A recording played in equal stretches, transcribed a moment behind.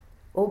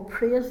Oh,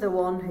 praise the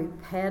one who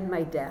paid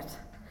my debt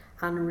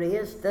and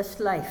raised this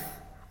life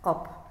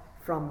up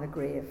from the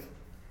grave.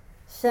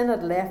 Sin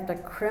had left a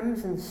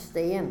crimson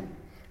stain,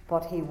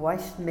 but he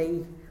washed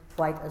me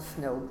white as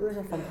snow. Those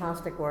are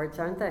fantastic words,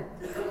 aren't they?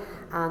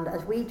 And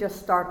as we just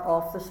start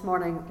off this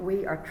morning,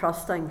 we are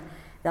trusting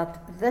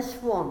that this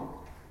one,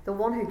 the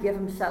one who gave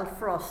himself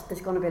for us,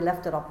 is going to be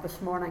lifted up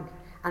this morning,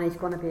 and he's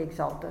going to be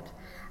exalted.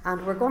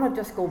 And we're going to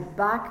just go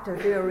back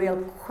to do a real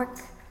quick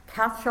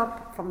catch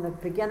up from the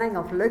beginning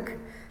of Luke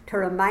to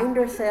remind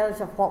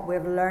ourselves of what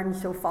we've learned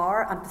so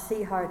far and to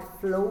see how it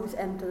flows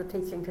into the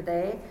teaching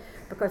today,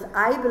 because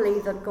I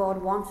believe that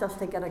God wants us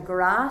to get a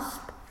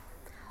grasp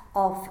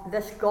of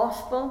this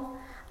gospel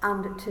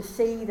and to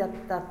see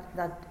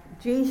that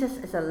Jesus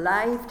is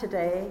alive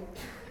today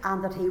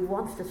and that he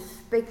wants to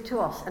speak to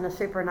us in a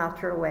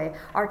supernatural way.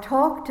 Our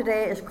talk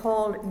today is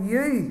called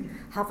You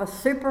Have a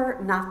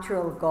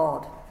Supernatural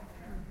God.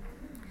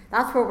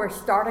 That's where we're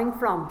starting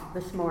from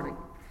this morning.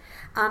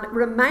 And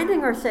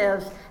reminding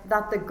ourselves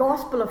that the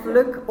Gospel of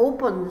Luke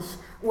opens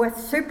with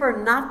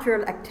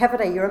supernatural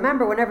activity. You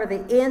remember whenever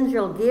the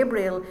angel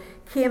Gabriel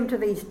came to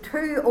these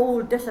two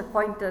old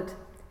disappointed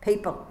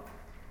people,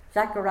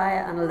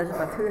 Zechariah and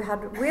Elizabeth, who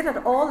had waited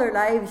all their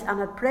lives and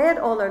had prayed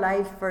all their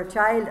lives for a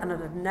child, and it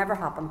had never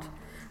happened.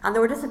 And they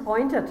were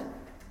disappointed.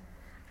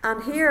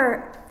 And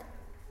here,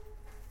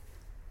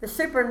 the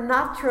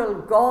supernatural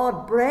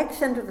God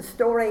breaks into the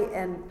story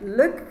in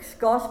Luke's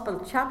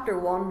Gospel, chapter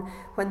 1,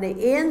 when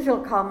the angel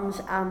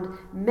comes and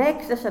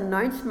makes this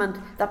announcement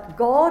that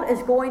God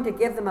is going to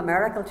give them a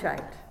miracle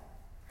child.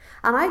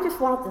 And I just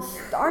wanted to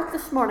start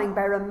this morning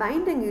by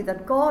reminding you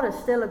that God is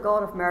still a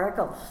God of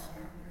miracles.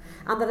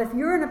 And that if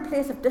you're in a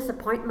place of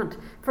disappointment,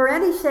 for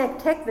any sake,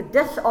 take the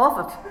dis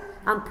off it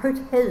and put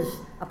his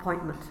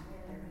appointment.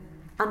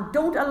 And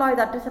don't allow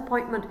that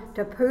disappointment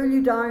to pull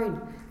you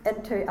down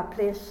into a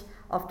place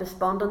of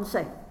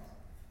despondency.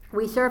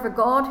 We serve a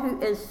God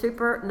who is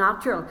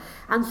supernatural.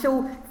 And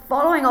so,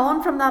 following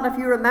on from that, if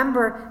you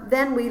remember,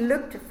 then we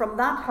looked from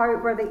that how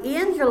where the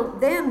angel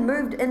then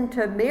moved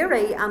into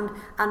Mary and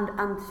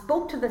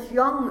spoke to this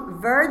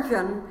young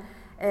virgin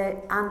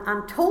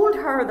and told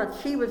her that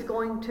she was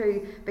going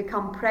to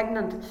become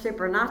pregnant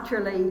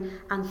supernaturally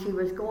and she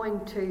was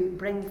going to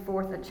bring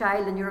forth a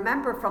child. And you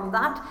remember from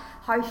that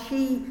how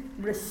she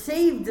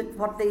received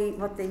what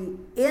the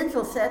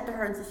angel said to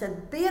her, and she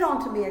said, "Be it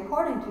unto me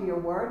according to your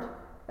word."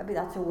 Maybe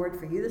that's a word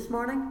for you this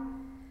morning.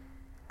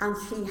 And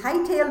she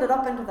hightailed it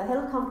up into the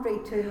hill country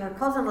to her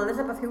cousin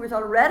Elizabeth, who was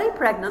already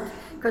pregnant,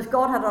 because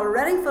God had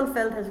already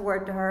fulfilled his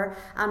word to her.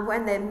 And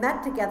when they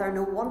met together,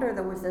 no wonder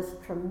there was this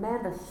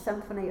tremendous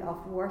symphony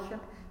of worship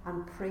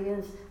and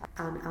praise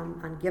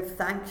and give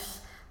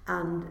thanks,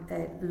 and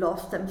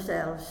lost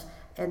themselves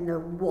in the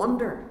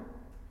wonder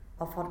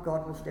of what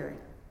God was doing.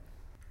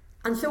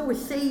 And so we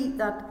see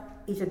that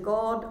he's a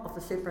God of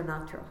the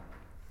supernatural.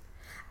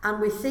 And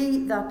we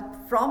see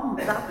that from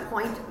that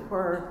point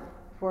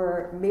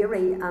where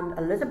Mary and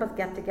Elizabeth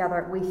get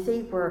together, we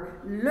see where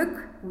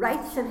Luke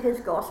writes in his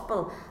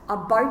gospel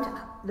about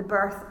the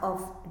birth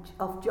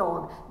of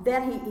John.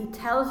 Then he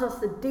tells us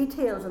the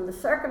details and the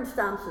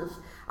circumstances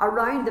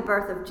around the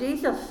birth of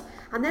Jesus.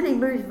 And then he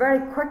moves very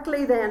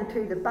quickly then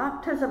to the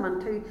baptism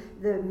and to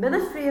the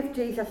ministry of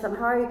Jesus, and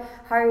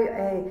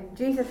how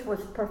Jesus was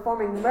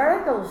performing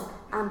miracles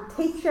and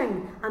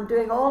teaching and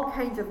doing all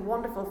kinds of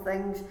wonderful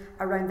things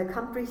around the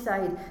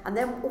countryside. And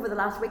then over the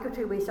last week or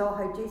two we saw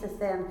how Jesus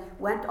then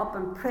went up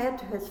and prayed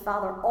to his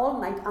Father all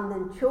night and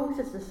then chose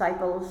his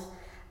disciples.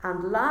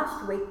 And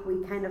last week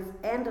we kind of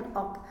ended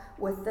up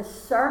with the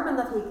sermon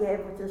that he gave,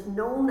 which is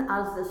known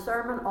as the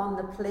Sermon on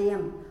the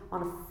Plain,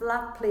 on a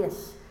flat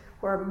place,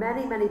 where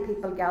many, many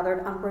people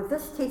gathered, and where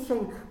this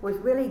teaching was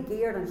really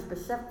geared and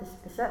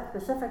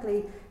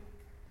specifically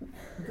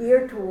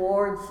geared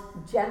towards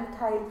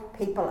Gentile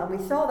people. And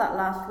we saw that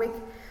last week,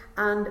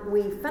 and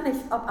we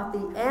finished up at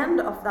the end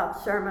of that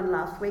sermon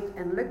last week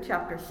in Luke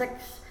chapter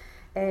 6,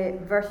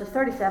 verses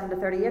 37 to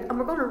 38. And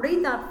we're going to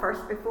read that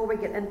first before we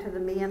get into the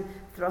main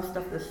thrust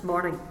of this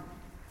morning.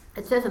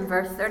 It says in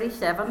verse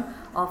 37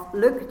 of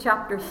Luke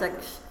chapter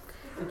 6,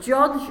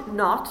 "Judge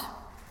not,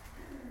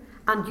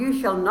 and you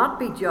shall not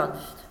be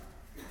judged.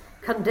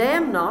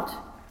 Condemn not,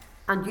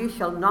 and you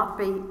shall not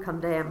be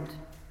condemned.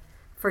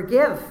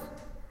 Forgive,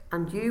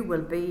 and you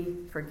will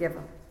be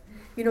forgiven."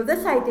 You know,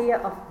 this idea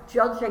of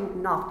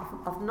judging not,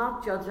 of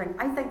not judging,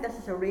 I think this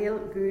is a real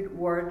good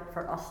word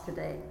for us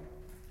today.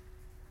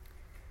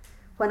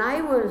 When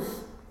I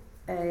was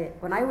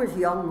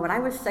young, when I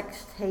was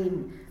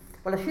 16,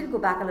 well, I should go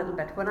back a little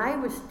bit. When I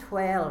was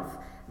 12,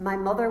 my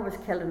mother was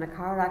killed in a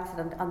car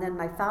accident, and then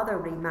my father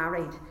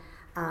remarried.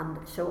 And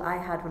so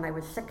when I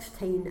was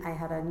 16, I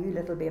had a new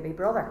little baby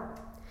brother.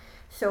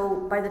 So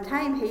by the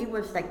time he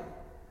was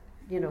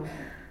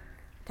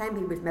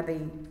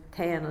maybe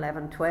 10,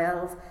 11,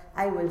 12,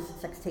 I was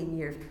 16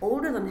 years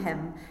older than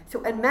him.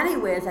 So in many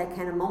ways, I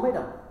kind of mummied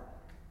him.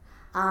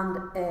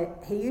 And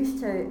he used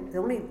to,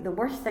 the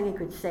worst thing he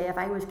could say if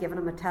I was giving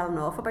him a telling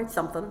off about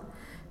something,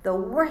 the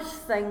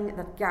worst thing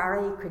that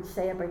Gary could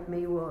say about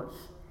me was,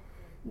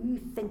 you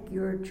think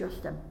you're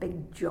just a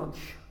big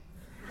judge.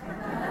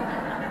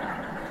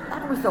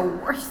 That was the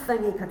worst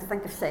thing he could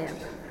think of saying.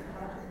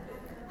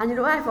 And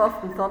I've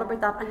often thought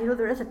about that, and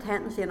there is a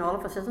tendency in all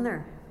of us, isn't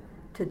there,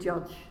 to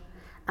judge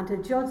and to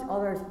judge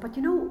others. But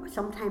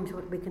sometimes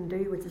what we can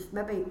do, which is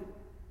maybe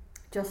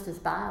just as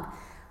bad,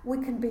 we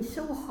can be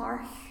so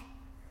harsh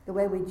the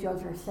way we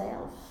judge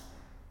ourselves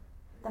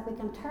that we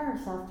can tear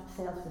ourselves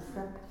to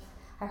strips.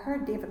 I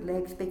heard David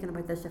Legg speaking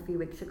about this a few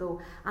weeks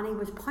ago, and he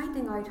was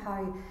pointing out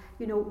how,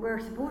 we're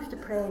supposed to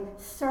pray,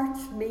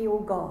 search me, O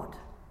God,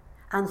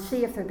 and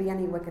see if there be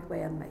any wicked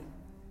way in me.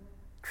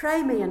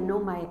 Try me and know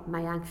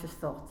my anxious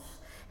thoughts.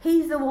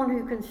 He's the one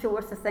who can show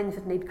us the things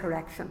that need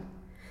correction.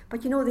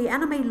 But the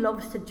enemy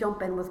loves to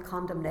jump in with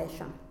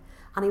condemnation,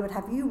 and he would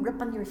have you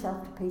ripping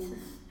yourself to pieces.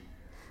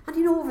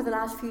 And over the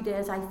last few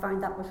days I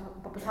found that was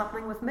what was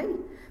happening with me.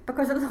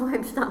 Because although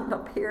I'm standing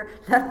up here,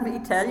 let me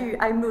tell you,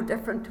 I'm no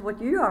different to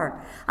what you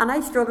are. And I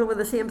struggle with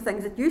the same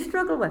things that you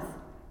struggle with.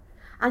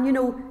 And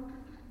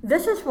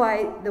this is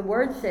why the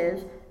word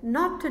says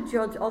not to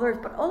judge others,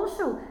 but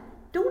also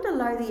don't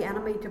allow the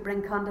enemy to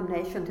bring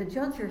condemnation, to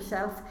judge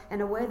yourself in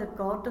a way that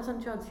God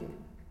doesn't judge you.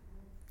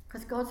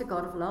 Because God's a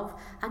God of love.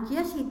 And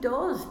yes, he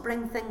does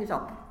bring things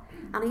up.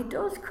 And he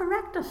does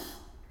correct us.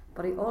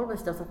 But he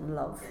always does it in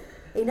love.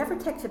 He never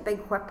takes a big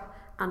whip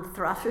and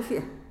thrashes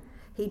you.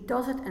 He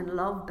does it in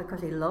love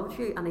because he loves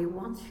you and he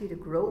wants you to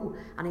grow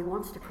and he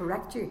wants to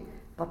correct you,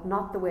 but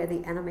not the way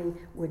the enemy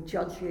would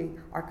judge you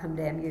or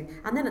condemn you.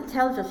 And then it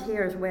tells us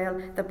here as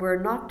well that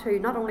we're not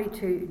only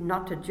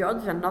to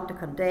judge and not to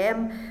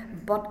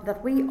condemn, but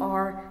that we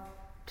are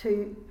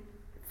to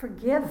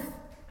forgive.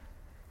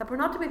 That we're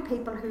not to be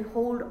people who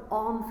hold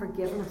on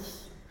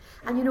forgiveness.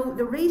 And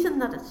the reason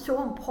that it's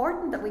so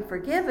important that we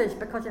forgive is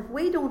because if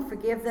we don't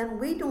forgive, then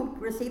we don't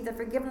receive the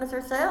forgiveness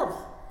ourselves.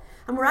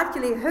 And we're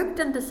actually hooked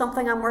into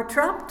something and we're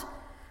trapped.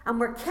 And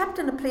we're kept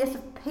in a place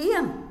of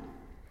pain.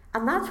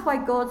 And that's why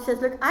God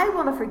says, look, I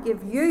want to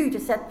forgive you to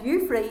set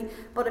you free.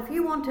 But if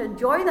you want to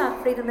enjoy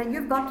that freedom, then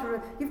you've got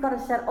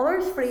to set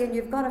others free, and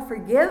you've got to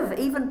forgive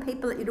even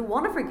people that you don't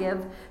want to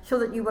forgive, so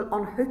that you will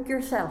unhook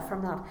yourself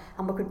from that.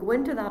 And we could go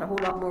into that a whole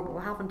lot more, but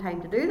we haven't time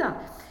to do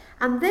that.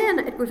 And then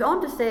it goes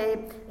on to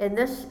say in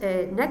this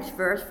next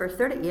verse, verse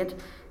 38,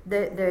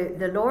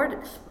 the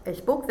Lord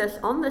spoke this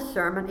on this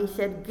sermon. He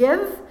said,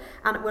 give,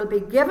 and it will be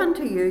given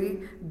to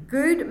you,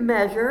 good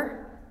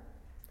measure,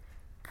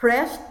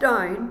 pressed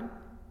down,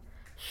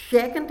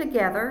 shaken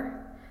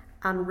together,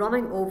 and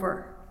running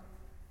over.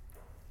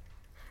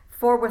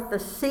 For with the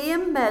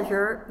same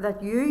measure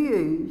that you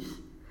use,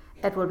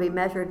 it will be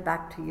measured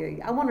back to you.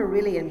 I want to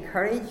really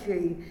encourage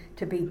you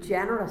to be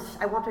generous.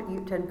 I want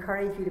you to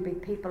encourage you to be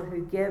people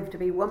who give, to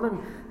be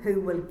women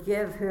who will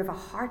give, who have a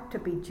heart to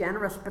be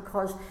generous,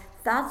 because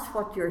that's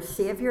what your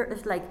Saviour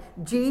is like.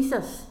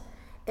 Jesus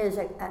is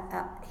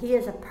he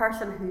is a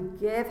person who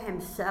gave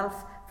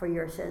himself for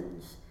your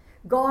sins.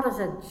 God is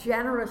a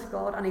generous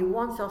God, and he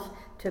wants us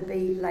to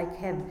be like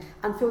him.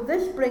 And so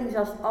this brings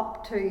us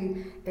up to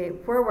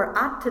where we're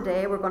at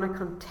today. We're going to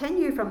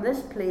continue from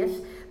this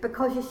place,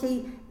 because you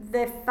see,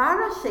 the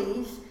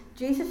Pharisees,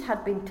 Jesus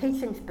had been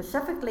teaching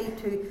specifically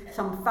to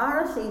some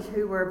Pharisees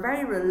who were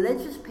very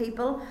religious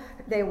people.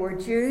 They were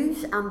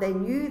Jews and they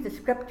knew the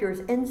scriptures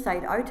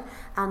inside out,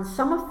 and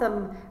some of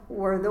them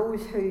were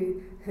those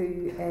who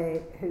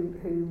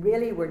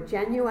really were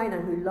genuine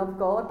and who loved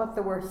God, but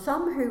there were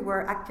some who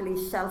were actually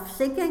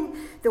self-seeking.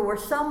 There were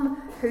some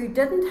who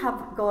didn't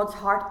have God's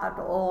heart at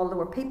all. There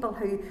were people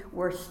who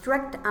were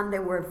strict and they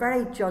were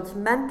very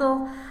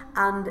judgmental,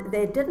 and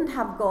they didn't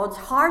have God's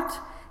heart.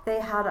 They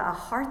had a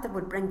heart that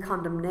would bring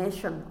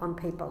condemnation on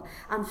people.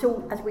 And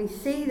so as we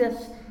see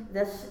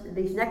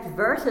these next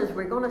verses,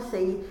 we're going to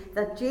see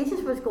that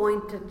Jesus was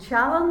going to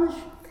challenge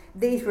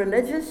these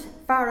religious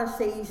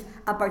Pharisees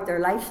about their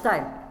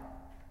lifestyle.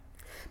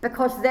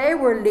 Because they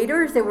were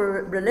leaders, they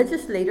were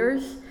religious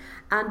leaders,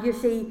 and you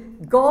see,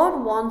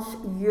 God wants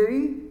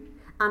you,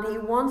 and he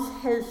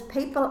wants his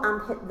people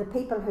and the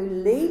people who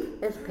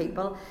lead his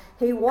people,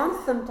 he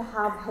wants them to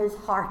have his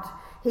heart.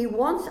 He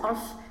wants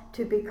us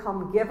to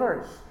become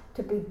givers,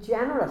 to be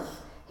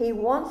generous. He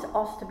wants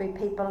us to be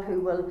people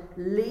who will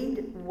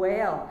lead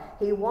well.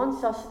 He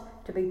wants us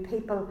to be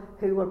people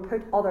who will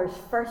put others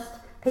first,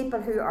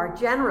 people who are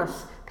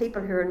generous,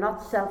 people who are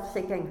not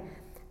self-seeking,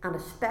 and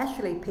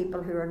especially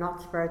people who are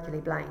not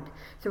spiritually blind.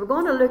 So we're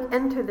going to look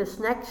into this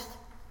next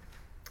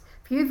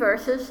few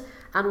verses,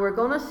 and we're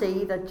going to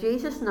see that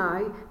Jesus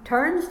now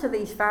turns to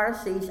these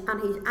Pharisees,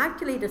 and he's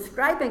actually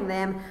describing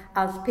them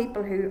as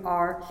people who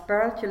are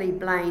spiritually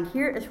blind.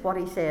 Here is what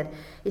he said.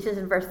 He says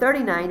in verse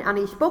 39, and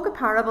he spoke a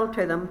parable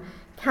to them.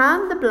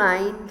 Can the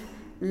blind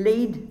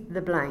lead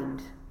the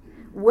blind?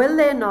 Will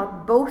they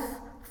not both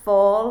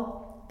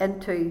fall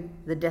into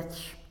the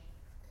ditch?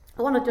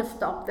 I want to just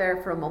stop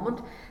there for a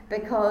moment,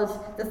 because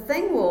the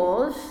thing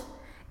was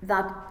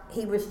that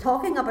he was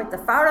talking about the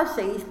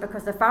Pharisees,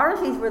 because the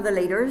Pharisees were the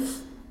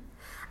leaders,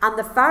 and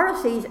the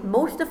Pharisees,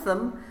 most of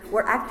them,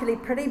 were actually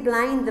pretty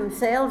blind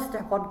themselves to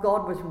what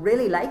God was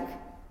really like.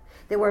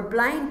 They were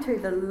blind to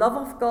the love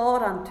of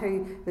God and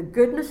to the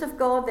goodness of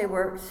God. They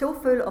were so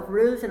full of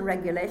rules and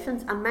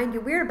regulations. And mind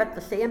you, we're a bit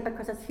the same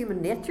because it's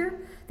human nature.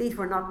 These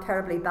were not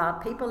terribly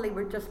bad people. They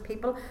were just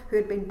people who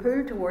had been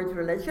pulled towards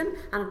religion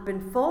and had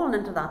been fallen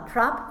into that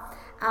trap.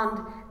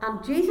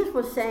 And Jesus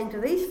was saying to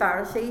these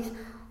Pharisees,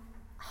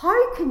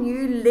 how can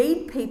you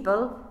lead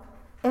people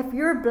if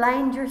you're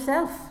blind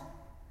yourself?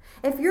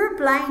 If you're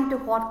blind to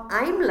what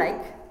I'm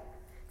like,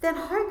 then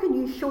how can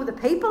you show the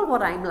people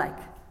what I'm like?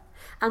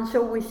 And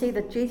so we see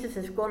that Jesus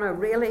is going to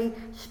really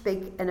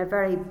speak in a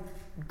very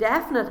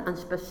definite and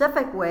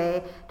specific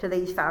way to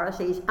these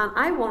Pharisees. And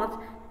I want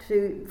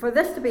for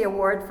this to be a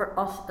word for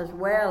us as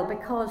well,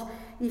 because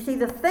you see,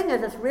 the thing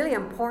is, it's really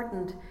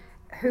important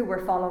who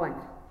we're following.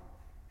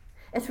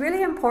 It's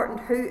really important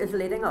who is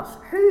leading us.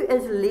 Who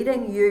is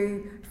leading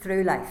you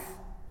through life?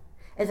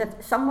 Is it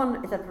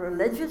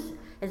religious?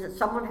 Is it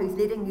someone who's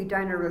leading you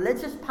down a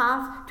religious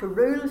path to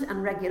rules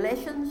and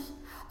regulations?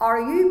 Are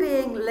you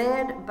being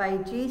led by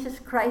Jesus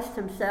Christ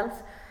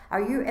himself?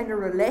 Are you in a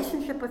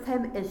relationship with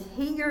him? Is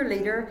he your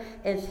leader?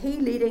 Is he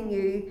leading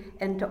you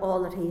into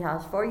all that he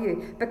has for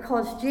you?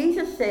 Because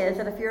Jesus says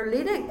that if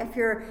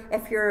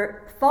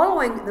you're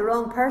following the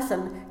wrong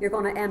person, you're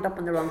going to end up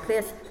in the wrong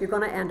place. You're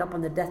going to end up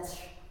in the ditch.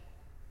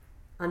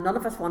 And none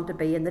of us want to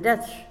be in the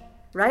ditch,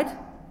 right?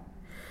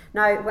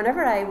 Now,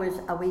 whenever I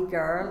was a wee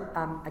girl,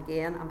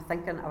 again, I'm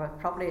thinking I was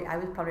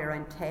probably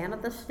around 10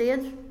 at this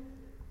stage.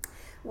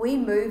 We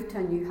moved to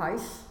a new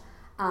house,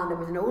 and it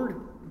was an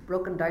old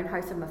broken down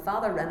house, and my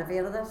father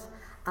renovated it,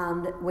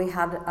 and we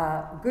had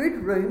a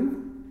good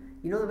room.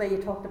 You know the way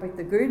you talked about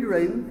the good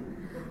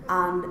room,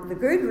 and the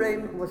good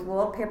room was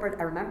wallpapered,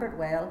 I remember it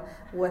well,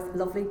 with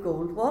lovely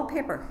gold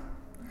wallpaper.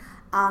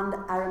 And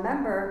I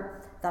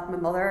remember that my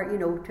mother,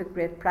 took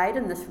great pride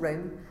in this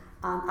room.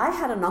 And I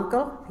had an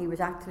uncle. He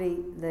was actually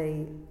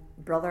the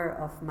brother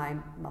of my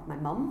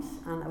mum's.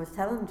 And I was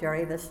telling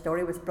Jerry this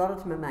story, which brought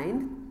it to my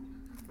mind.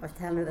 I was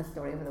telling her this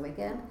story over the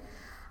weekend.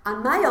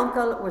 And my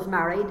uncle was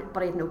married,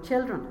 but he had no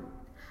children.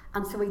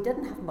 And so he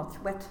didn't have much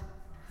wit.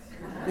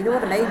 You know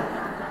what I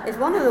mean? He's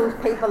one of those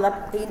people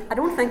that I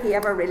don't think he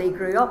ever really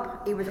grew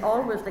up. He was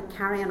always like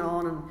carrying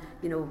on and,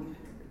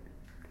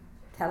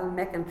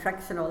 making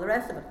tricks and all the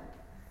rest of it.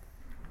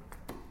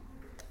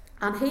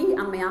 And he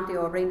and my Auntie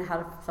Aubreen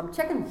had some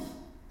chickens.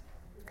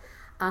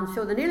 And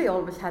so they nearly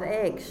always had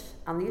eggs.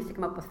 And they used to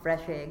come up with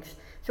fresh eggs.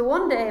 So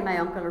one day my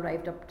uncle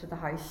arrived up to the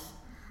house.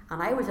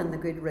 And I was in the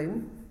good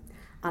room.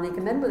 And he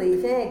came in with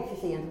these eggs, you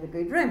see, into the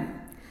good room.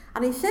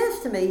 And he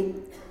says to me,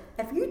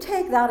 if you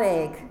take that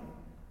egg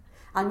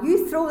and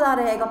you throw that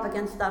egg up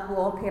against that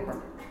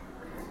wallpaper,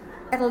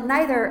 it'll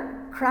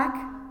neither crack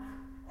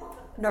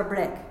nor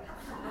break.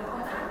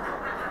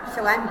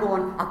 So I'm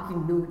going,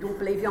 don't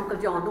believe you, Uncle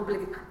John, don't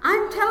believe you.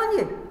 I'm telling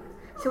you.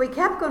 So he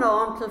kept going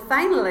on till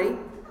finally,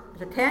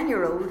 as a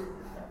 10-year-old,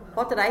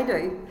 what did I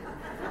do?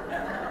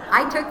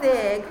 I took the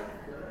egg,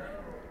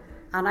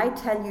 and I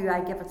tell you,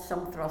 I give it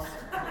some thrust.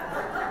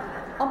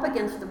 Up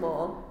against the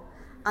wall,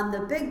 and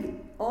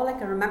all I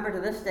can remember to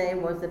this day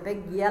was the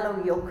big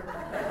yellow yolk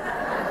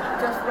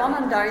just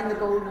running down the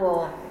gold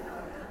wall.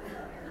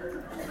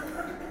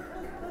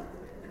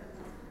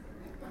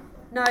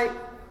 Now,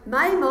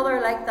 my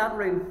mother liked that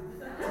room.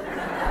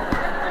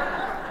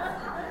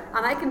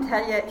 And I can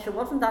tell you, she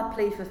wasn't that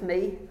pleased with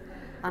me.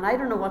 And I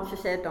don't know what she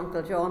said to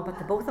Uncle John, but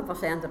the both of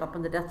us ended up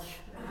in the ditch.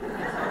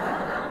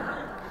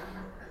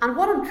 And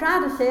what I'm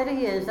trying to say to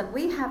you is that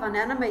we have an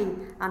enemy,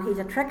 and he's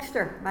a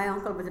trickster. My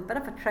uncle was a bit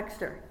of a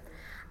trickster.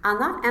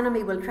 And that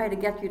enemy will try to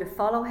get you to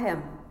follow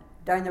him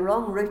down the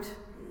wrong route.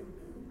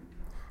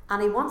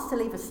 And he wants to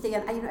leave a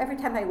stain. Every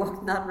time I walked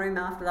in that room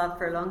after that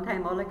for a long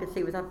time, all I could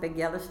see was that big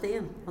yellow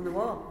stain on the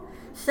wall.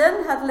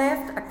 Sin had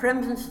left a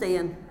crimson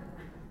stain.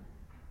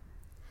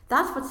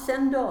 That's what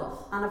sin does.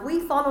 And if we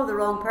follow the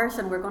wrong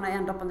person, we're going to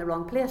end up in the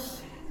wrong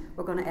place.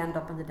 We're going to end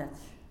up in the ditch.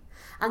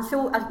 And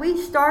so as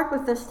we start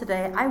with this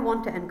today, I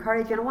want to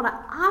encourage you, and I want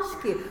to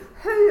ask you,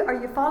 who are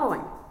you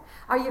following?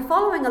 Are you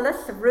following a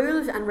list of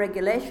rules and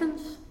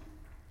regulations?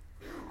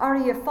 Or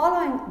are you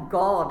following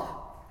God?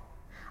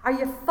 Are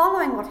you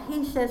following what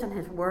he says in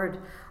his word?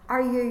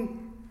 Are you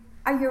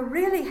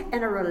really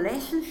in a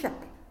relationship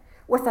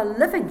with a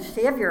living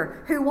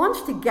Saviour who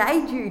wants to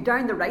guide you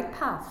down the right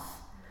paths?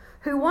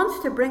 Who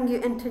wants to bring you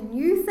into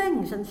new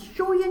things and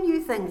show you new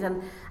things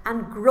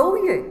and grow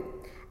you?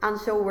 And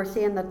so we're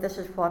saying that this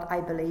is what I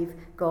believe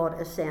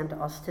God is saying to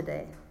us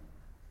today.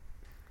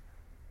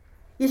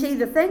 You see,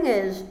 the thing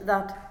is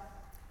that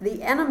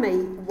the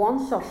enemy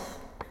wants us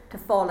to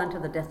fall into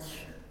the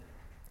ditch.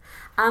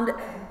 And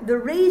the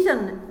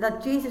reason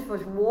that Jesus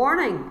was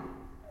warning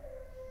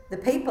the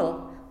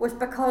people was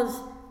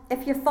because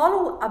if you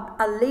follow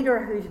a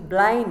leader who's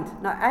blind.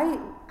 Now,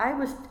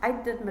 I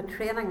did my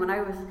training when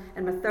I was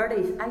in my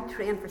 30s. I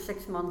trained for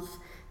 6 months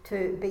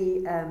to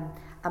be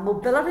a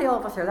mobility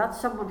officer. That's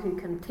someone who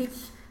can teach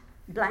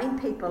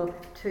blind people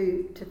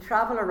to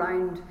travel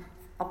around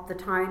up the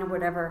town or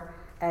whatever,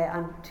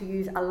 and to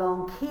use a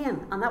long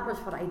cane. And that was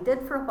what I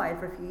did for a while,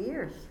 for a few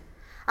years.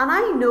 And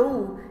I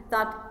know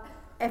that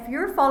if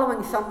you're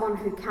following someone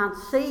who can't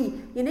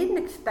see, you needn't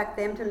expect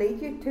them to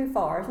lead you too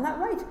far, isn't that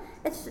right?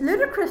 It's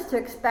ludicrous to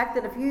expect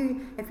that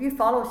if you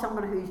follow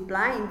someone who's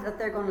blind, that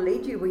they're going to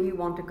lead you where you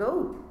want to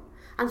go.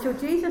 And so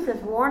Jesus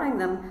is warning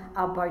them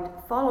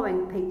about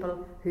following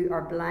people who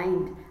are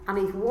blind, and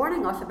he's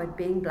warning us about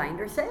being blind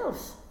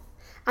ourselves.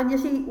 And you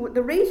see,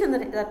 the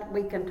reason that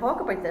we can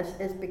talk about this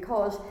is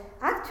because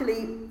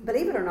actually,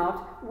 believe it or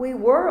not, we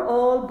were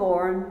all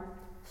born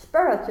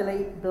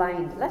spiritually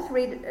blind. Let's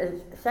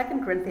read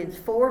 2 Corinthians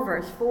 4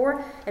 verse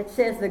 4. It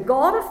says, "The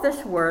God of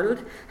this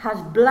world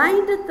has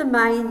blinded the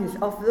minds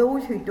of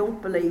those who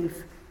don't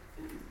believe,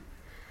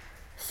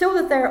 so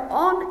that they're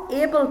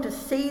unable to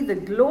see the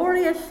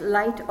glorious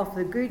light of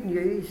the good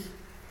news.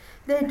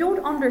 They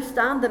don't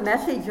understand the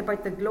message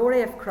about the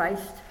glory of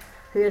Christ,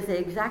 who is the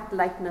exact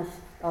likeness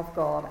of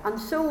God." And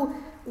so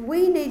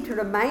we need to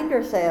remind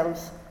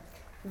ourselves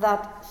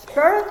that,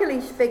 spiritually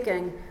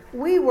speaking,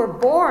 we were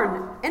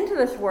born into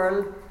this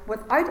world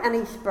without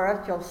any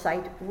spiritual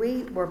sight.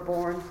 We were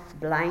born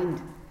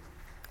blind.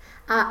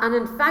 And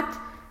in fact,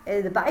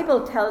 the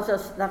Bible tells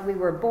us that we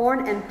were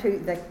born into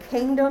the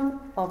kingdom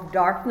of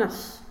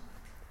darkness.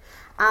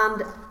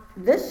 And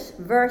this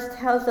verse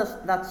tells us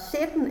that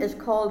Satan is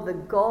called the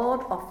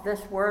god of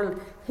this world.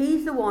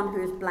 He's the one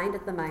who has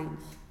blinded the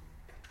minds.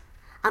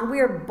 And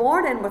we are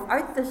born in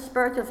without this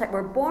spiritual sight.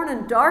 We're born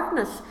in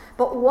darkness.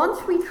 But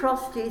once we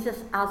trust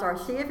Jesus as our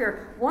Saviour,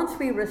 once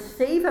we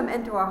receive him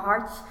into our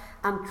hearts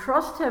and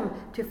trust him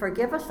to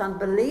forgive us and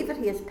believe that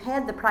he has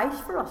paid the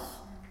price for us,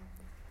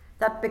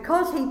 that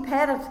because he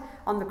paid it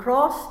on the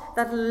cross,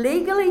 that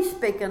legally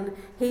speaking,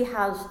 he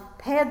has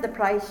paid the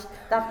price,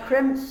 that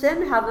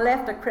sin had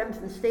left a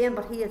crimson stain,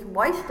 but he has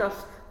washed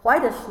us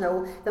white as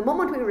snow. The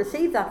moment we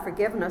receive that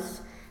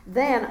forgiveness,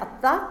 then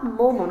at that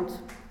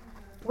moment,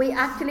 we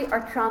actually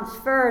are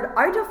transferred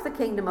out of the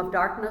kingdom of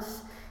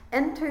darkness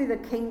into the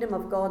kingdom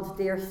of God's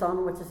dear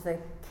Son, which is the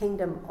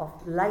kingdom of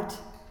light.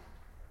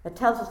 It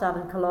tells us that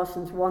in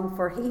Colossians 1,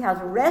 "For he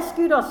has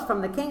rescued us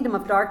from the kingdom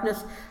of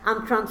darkness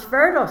and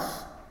transferred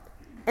us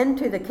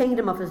into the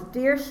kingdom of his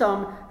dear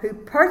Son, who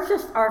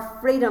purchased our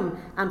freedom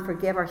and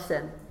forgave our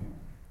sin."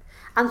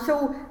 And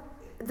so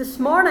this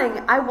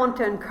morning, I want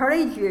to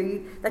encourage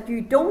you that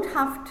you don't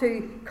have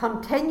to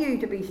continue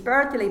to be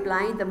spiritually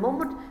blind. The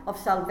moment of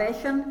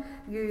salvation,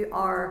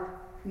 your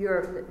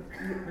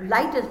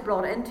light is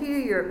brought into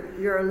you,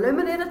 you're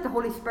illuminated. The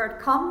Holy Spirit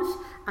comes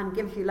and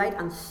gives you light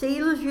and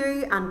seals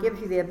you and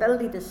gives you the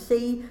ability to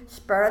see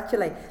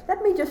spiritually.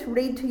 Let me just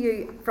read to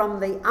you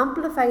from the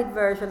Amplified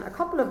Version a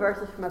couple of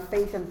verses from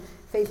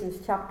Ephesians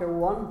chapter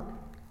 1,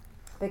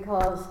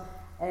 because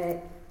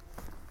I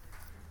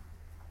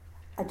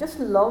just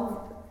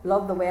love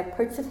the way it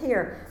puts it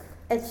here.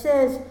 It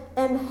says,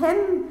 "In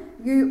him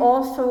you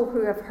also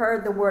who have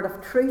heard the word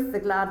of truth, the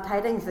glad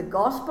tidings, the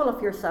gospel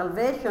of your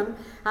salvation,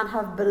 and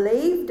have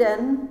believed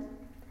in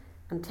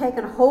and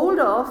taken hold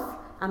of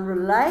and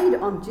relied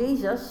on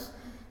Jesus."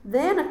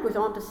 Then it goes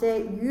on to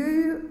say,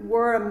 "You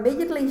were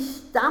immediately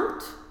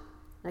stamped."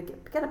 Now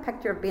get a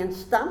picture of being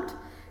stamped.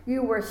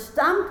 "You were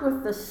stamped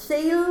with the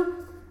seal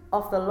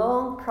of the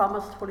long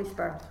promised Holy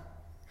Spirit."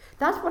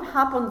 That's what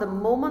happened the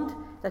moment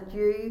that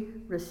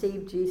you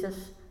received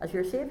Jesus as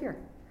your Saviour.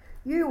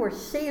 You were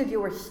sealed,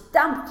 you were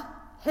stamped.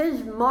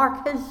 His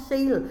mark, his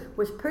seal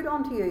was put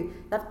onto you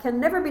that can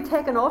never be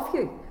taken off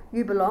you.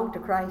 You belong to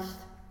Christ.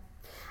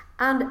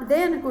 And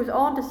then it goes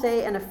on to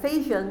say in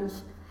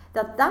Ephesians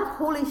that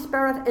Holy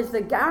Spirit is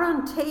the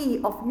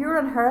guarantee of your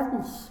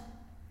inheritance.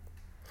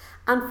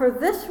 And for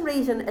this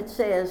reason it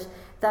says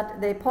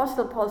that the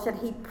Apostle Paul said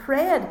he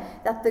prayed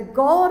that the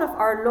God of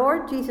our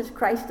Lord Jesus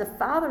Christ, the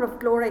Father of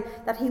glory,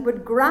 that he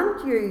would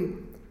grant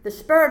you the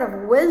spirit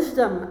of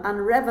wisdom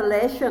and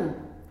revelation,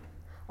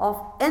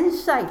 of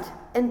insight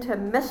into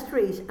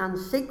mysteries and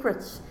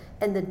secrets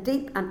in the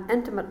deep and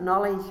intimate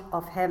knowledge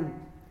of him.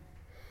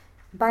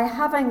 By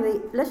having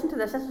listen to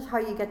this is how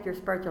you get your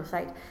spiritual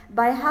sight.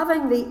 By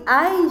having the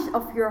eyes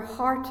of your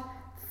heart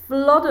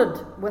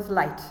flooded with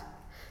light,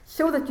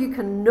 so that you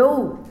can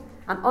know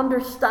and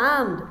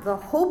understand the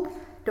hope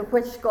to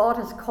which God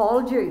has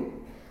called you,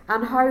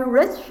 and how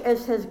rich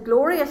is his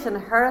glorious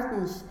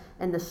inheritance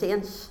in the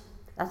saints.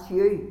 That's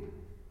you,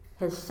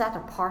 his set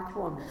apart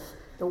ones,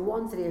 the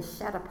ones that he has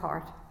set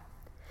apart.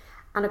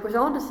 And it goes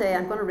on to say,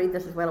 I'm going to read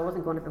this as well,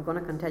 I'm going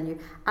to continue.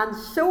 "And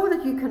so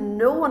that you can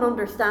know and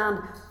understand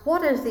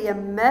what is the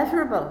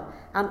immeasurable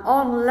and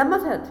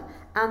unlimited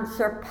and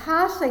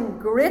surpassing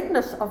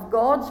greatness of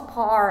God's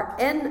power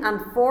in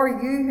and for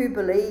you who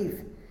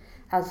believe,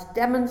 as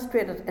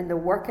demonstrated in the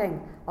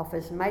working of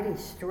his mighty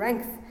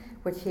strength,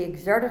 which he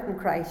exerted in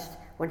Christ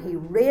when he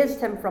raised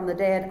him from the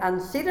dead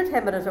and seated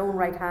him at his own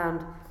right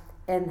hand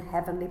in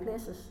heavenly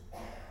places."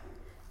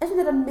 Isn't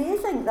it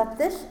amazing that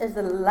this is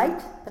the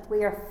light that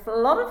we are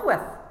flooded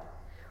with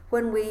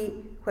when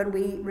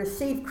we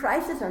receive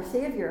Christ as our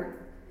Saviour?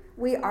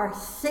 We are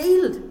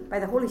sealed by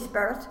the Holy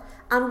Spirit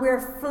and we're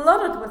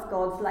flooded with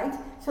God's light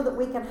so that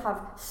we can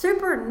have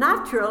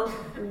supernatural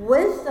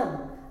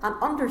wisdom and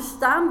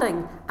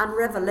understanding and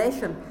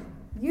revelation.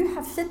 You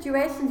have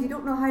situations you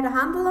don't know how to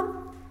handle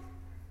them.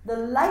 The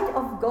light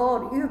of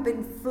God, you have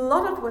been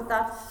flooded with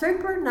that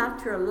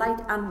supernatural light,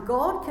 and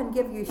God can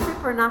give you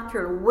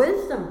supernatural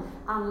wisdom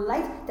and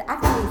light to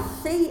actually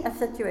see a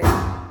situation.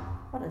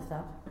 What is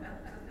that?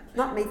 It's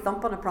not me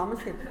thumping, I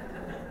promise you.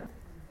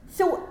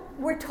 So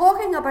we're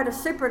talking about a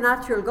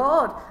supernatural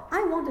God.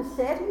 I want to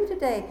say to you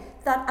today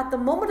that at the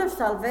moment of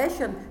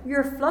salvation,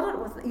 you're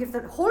flooded with, you have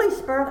the Holy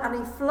Spirit,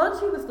 and He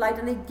floods you with light,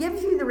 and He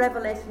gives you the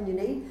revelation you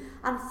need,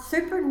 and it's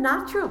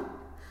supernatural.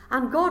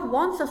 And God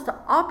wants us to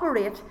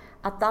operate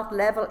at that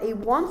level. He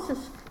wants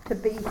us to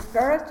be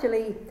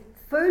spiritually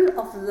full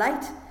of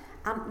light,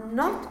 and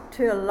not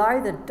to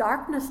allow the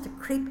darkness to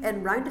creep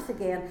in round us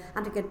again,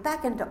 and to get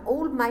back into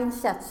old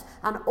mindsets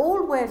and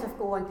old ways of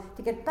going,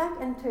 to get back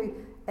into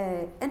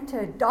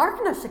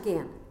darkness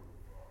again.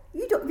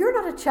 You're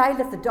not a child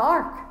of the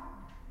dark.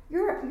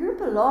 You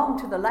belong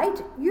to the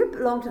light. You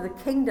belong to the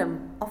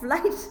kingdom of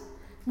light,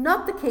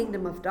 not the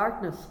kingdom of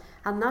darkness.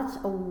 And that's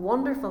a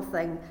wonderful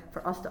thing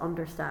for us to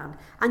understand.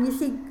 And you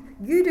see,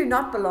 you do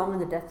not belong in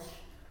the ditch.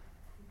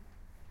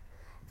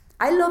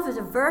 I love, there's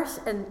a verse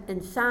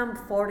in Psalm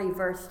 40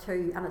 verse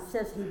 2, and it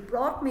says, He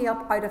brought me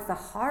up out of the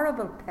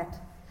horrible pit,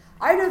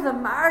 out of the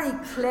miry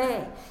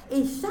clay.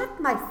 He set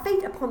my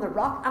feet upon the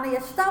rock, and He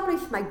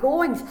established my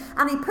goings,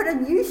 and He put a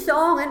new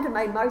song into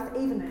my mouth,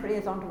 even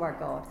praise unto our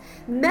God.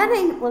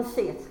 Many will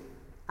see it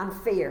and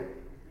fear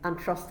and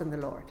trust in the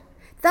Lord.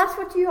 That's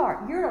what you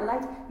are. You're a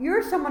light.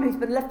 You're someone who's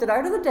been lifted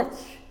out of the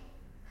ditch,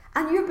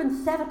 and you've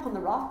been set upon the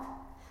rock.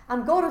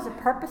 And God has a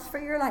purpose for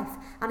your life,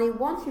 and He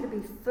wants you to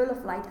be full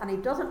of light, and He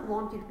doesn't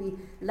want you to be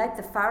like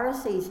the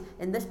Pharisees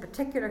in this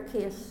particular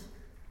case,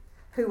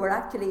 who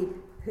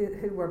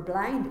were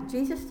blind.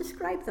 Jesus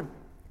described them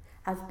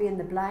as being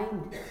the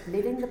blind,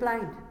 leading the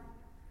blind.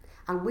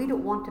 And we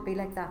don't want to be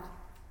like that.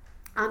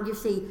 And you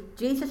see,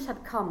 Jesus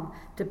had come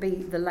to be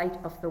the light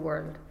of the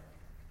world.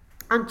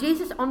 And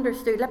Jesus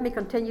understood. Let me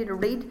continue to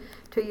read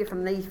to you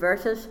from these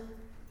verses.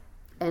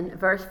 In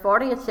verse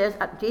 40 it says,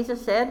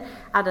 Jesus said,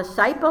 A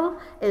disciple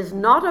is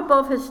not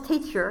above his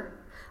teacher,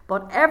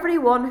 but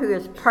everyone who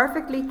is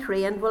perfectly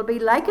trained will be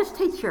like his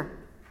teacher.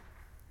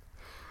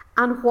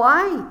 And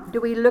why do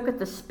we look at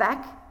the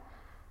speck?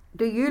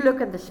 Do you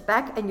look at the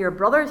speck in your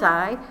brother's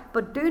eye,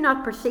 but do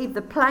not perceive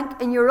the plank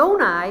in your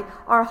own eye?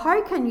 Or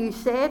how can you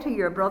say to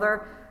your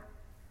brother,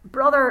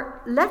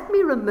 Brother, let me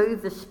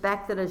remove the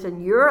speck that is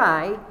in your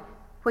eye,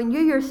 when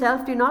you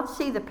yourself do not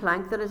see the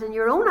plank that is in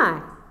your own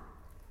eye?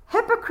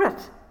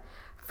 Hypocrite!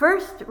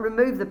 First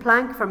remove the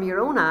plank from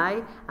your own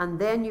eye, and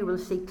then you will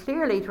see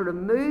clearly to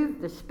remove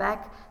the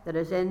speck that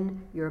is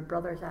in your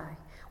brother's eye.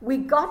 We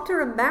got to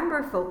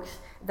remember, folks,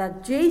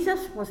 that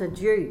Jesus was a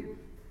Jew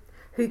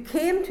who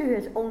came to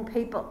His own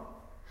people.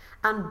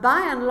 And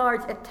by and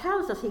large, it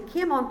tells us He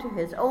came unto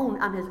His own,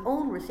 and His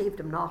own received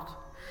Him not.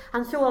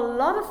 And so a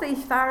lot of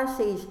these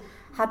Pharisees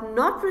had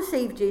not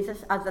received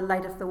Jesus as the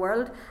light of the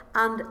world,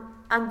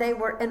 and they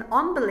were in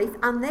unbelief,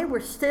 and they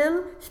were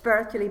still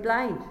spiritually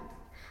blind.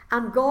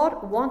 And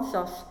God wants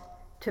us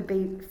to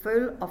be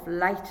full of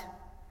light.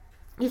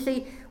 You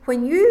see,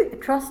 when you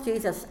trust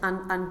Jesus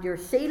and you're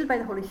sealed by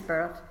the Holy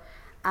Spirit,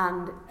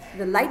 and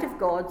the light of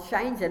God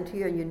shines into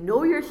you, and you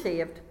know you're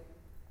saved,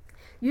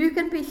 you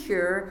can be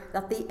sure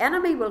that the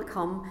enemy will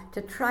come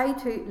to try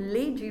to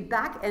lead you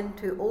back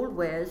into old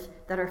ways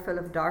that are full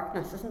of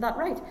darkness. Isn't that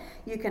right?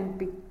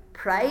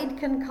 Pride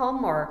can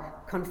come, or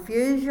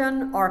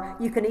confusion, or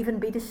you can even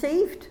be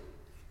deceived.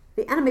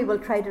 The enemy will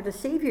try to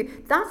deceive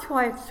you. That's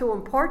why it's so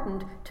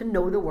important to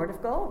know the Word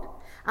of God.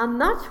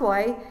 And that's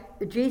why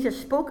Jesus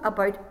spoke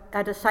about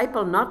a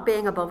disciple not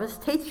being above his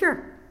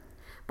teacher.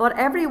 But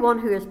everyone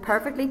who is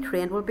perfectly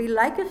trained will be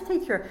like his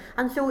teacher.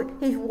 And so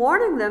He's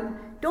warning them,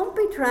 don't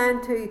be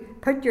trying to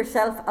put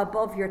yourself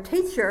above your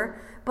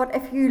teacher, but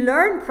if you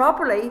learn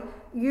properly,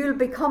 you'll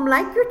become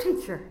like your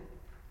teacher.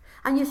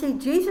 And you see,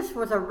 Jesus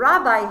was a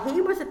rabbi,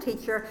 He was a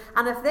teacher,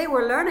 and if they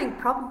were learning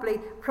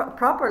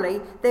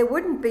properly, they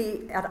wouldn't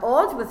be at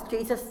odds with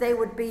Jesus, they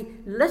would be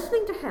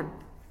listening to Him.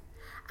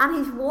 And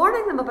He's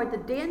warning them about the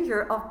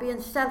danger of being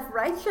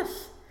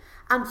self-righteous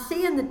and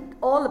seeing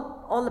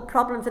all the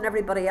problems in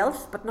everybody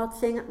else, but not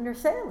seeing it in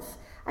yourselves.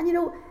 And you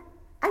know,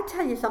 I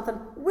tell you something,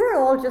 we're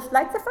all just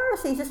like the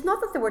Pharisees. It's not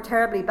that they were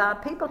terribly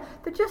bad people,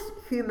 they're just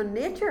human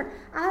nature.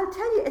 And I'll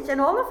tell you, it's in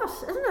all of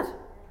us, isn't it?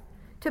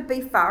 To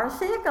be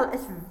pharisaical,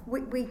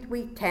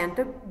 we tend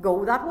to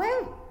go that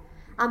way.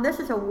 And this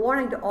is a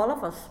warning to all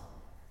of us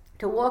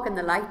to walk in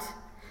the light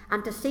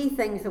and to see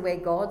things the way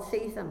God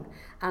sees them,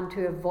 and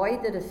to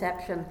avoid the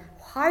deception.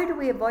 How do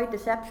we avoid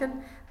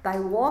deception? By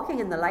walking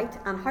in the light.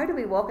 And how do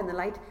we walk in the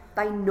light?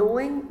 By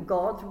knowing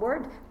God's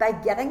Word, by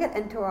getting it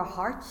into our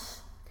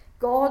hearts.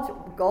 God's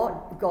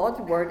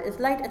Word is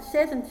light. It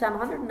says in Psalm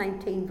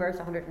 119 verse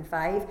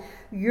 105,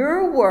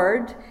 Your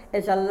Word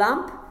is a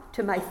lamp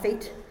to my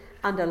feet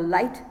and a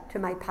light to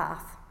my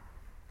path.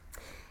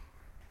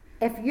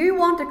 If you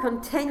want to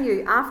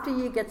continue after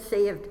you get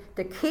saved,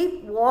 to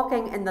keep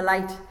walking in the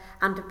light,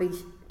 and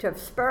to have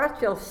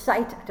spiritual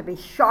sight, to be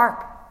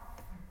sharp,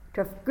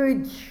 to have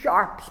good,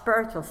 sharp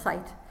spiritual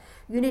sight,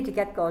 You need to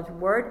get God's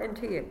word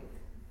into you,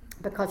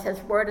 because his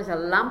word is a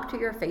lamp to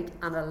your feet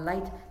and a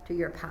light to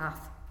your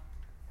path.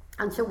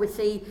 And so we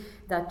see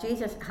that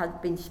Jesus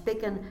had been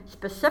speaking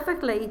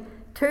specifically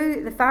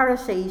to the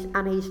Pharisees,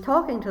 and he's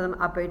talking to them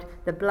about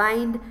the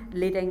blind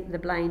leading the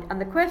blind.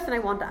 And the question I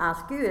want to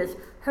ask you is,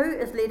 who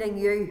is leading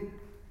you?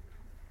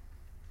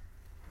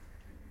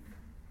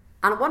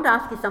 And I want to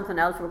ask you something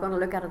else we're going to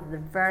look at the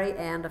very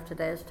end of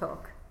today's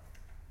talk.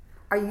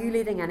 Are you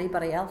leading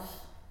anybody else?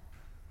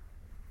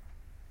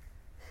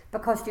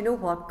 Because you know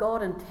what?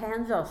 God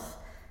intends us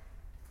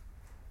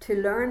to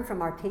learn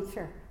from our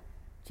teacher,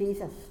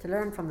 Jesus, to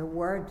learn from the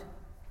Word.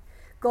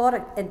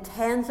 God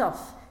intends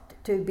us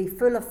to be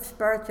full of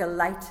spiritual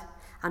light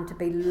and to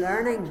be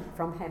learning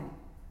from him,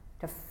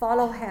 to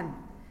follow him.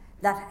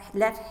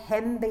 Let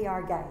him be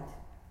our guide.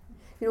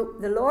 You know,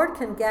 the Lord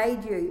can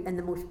guide you in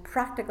the most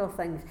practical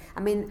things. I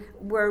mean,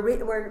 we're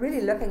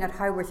really looking at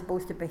how we're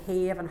supposed to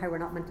behave and how we're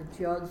not meant to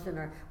judge and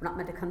we're not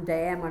meant to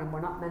condemn and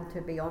we're not meant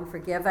to be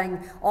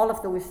unforgiving, all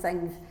of those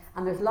things.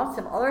 And there's lots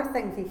of other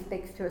things he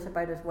speaks to us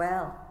about as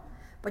well.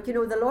 But you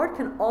know, the Lord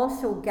can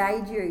also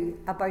guide you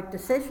about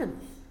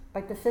decisions,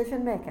 about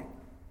decision making.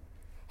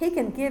 He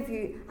can give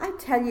you, I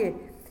tell you,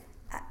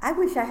 I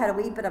wish I had a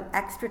wee bit of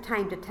extra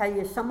time to tell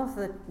you some of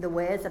the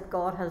ways that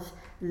God has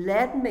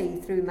led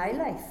me through my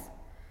life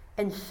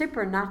in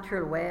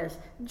supernatural ways,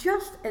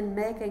 just in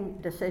making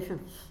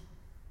decisions.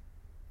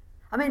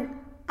 I mean,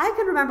 I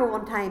can remember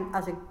one time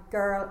as a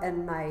girl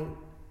in my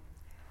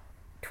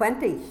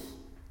 20s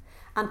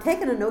and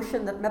taking a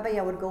notion that maybe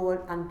I would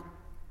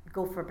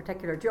go for a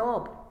particular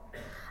job.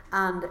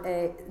 And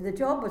the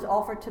job was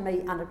offered to me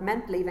and it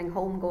meant leaving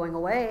home, going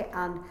away.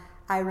 And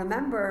I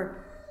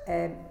remember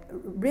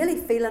really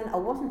feeling I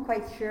wasn't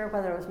quite sure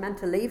whether I was meant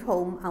to leave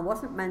home. I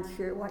wasn't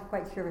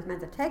quite sure I was meant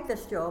to take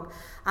this job.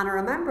 And I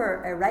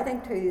remember writing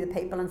to the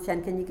people and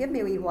saying, can you give me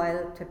a wee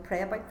while to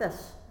pray about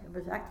this? It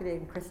was actually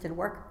in Christian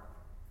work.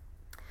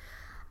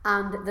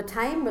 And the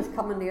time was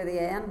coming near the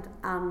end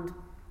and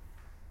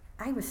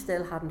I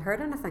hadn't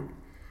heard anything.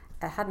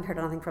 I hadn't heard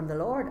anything from the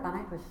Lord,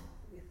 and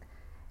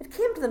it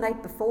came to the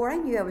night before. I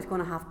knew I was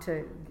going to have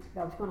to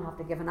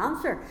give an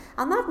answer.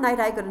 And that night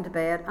I got into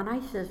bed and I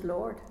says,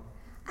 Lord,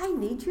 I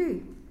need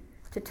you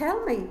to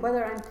tell me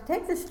whether I'm to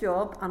take this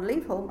job and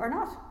leave home or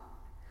not.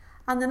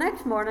 And the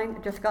next morning,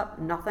 I just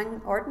got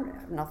nothing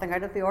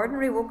out of the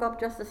ordinary. Woke up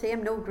just the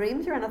same, no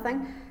dreams or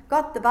anything.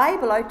 Got the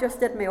Bible out, just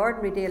did my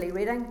ordinary daily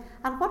reading.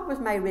 And what was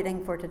my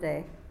reading for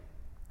today?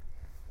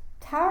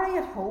 Tarry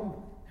at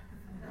home.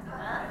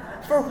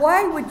 For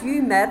why would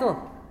you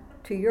meddle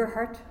to your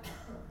hurt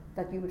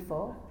that you would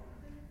fall?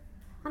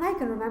 And I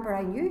can remember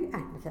I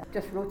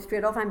just wrote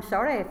straight off, I'm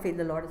sorry. I feel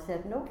the Lord had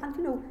said no. And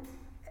you know,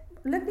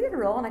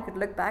 later on I could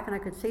look back and I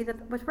could see that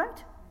it was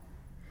right.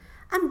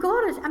 And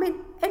God is, I mean,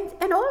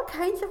 in all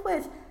kinds of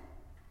ways,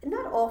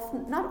 not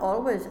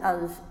always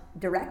as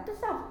direct as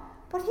that,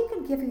 but he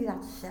can give you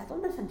that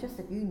settledness and just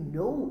that you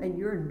know in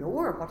your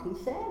knower what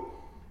he said.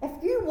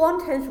 If you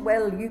want his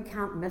will, you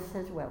can't miss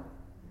his will.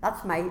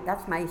 That's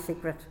my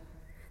secret.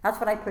 That's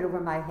what I put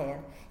over my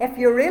head. If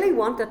you really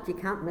want it, you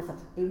can't miss it.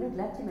 He won't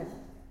let you miss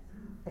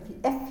it.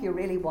 If you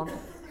really want it.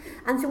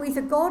 And so he's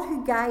a God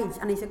who guides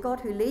and he's a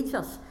God who leads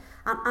us.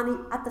 And he,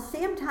 at the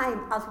same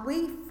time, as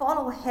we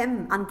follow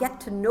him and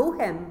get to know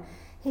him,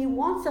 he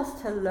wants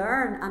us to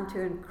learn and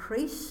to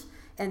increase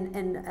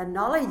in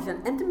knowledge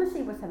and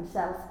intimacy with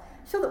himself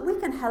so that we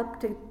can help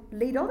to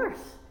lead others.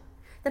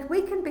 That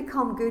we can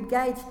become good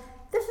guides.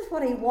 This is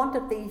what he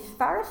wanted these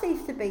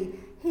Pharisees to be.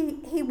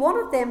 He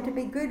wanted them to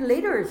be good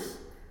leaders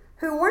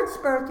who weren't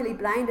spiritually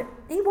blind.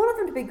 He wanted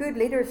them to be good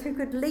leaders who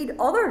could lead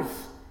others.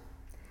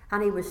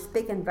 And he was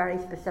speaking very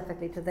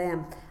specifically to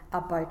them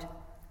about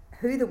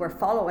who they were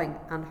following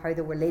and how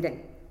they were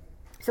leading.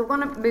 So we're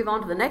going to move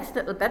on to the next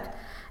little bit.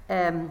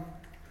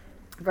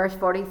 Verse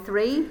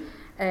 43.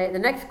 The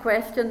next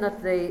question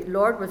that the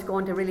Lord was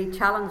going to really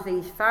challenge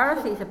these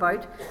Pharisees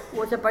about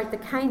was about the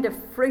kind of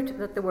fruit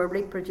that they were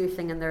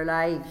reproducing in their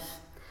lives.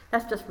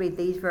 Let's just read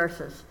these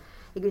verses.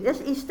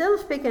 He's still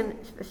speaking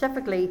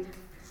specifically,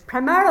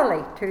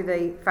 primarily to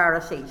the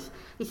Pharisees.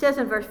 He says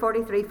in verse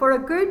 43, for a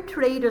good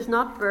tree does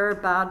not bear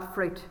bad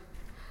fruit,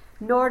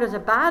 nor does a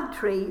bad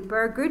tree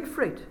bear good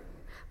fruit.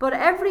 But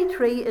every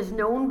tree is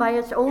known by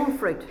its own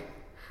fruit.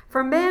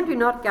 For men do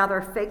not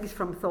gather figs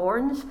from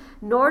thorns,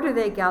 nor do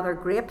they gather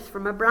grapes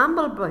from a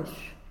bramble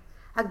bush.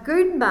 A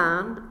good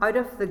man out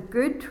of the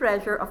good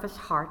treasure of his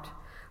heart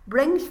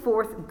brings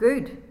forth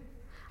good,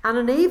 and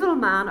an evil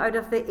man out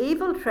of the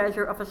evil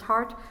treasure of his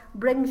heart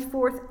brings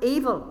forth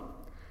evil.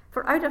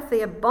 For out of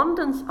the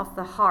abundance of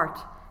the heart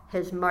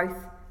his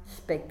mouth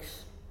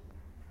speaks.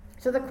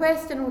 So the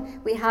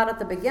question we had at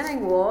the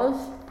beginning was,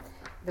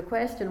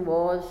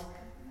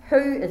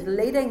 who is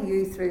leading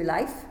you through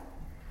life?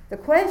 The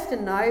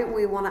question now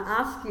we want to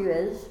ask you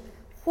is,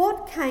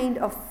 what kind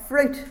of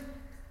fruit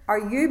are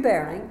you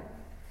bearing?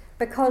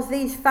 Because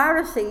these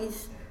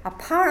Pharisees,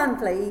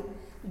 apparently,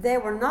 they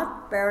were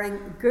not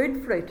bearing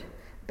good fruit,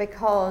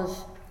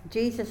 because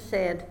Jesus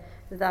said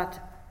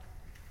that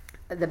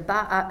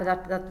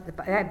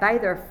by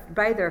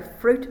their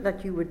fruit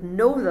that you would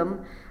know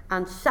them.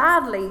 And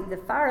sadly, the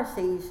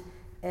Pharisees,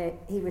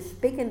 he was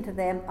speaking to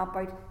them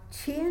about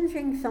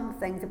changing some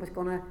things that was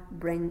going to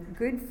bring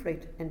good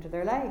fruit into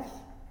their lives.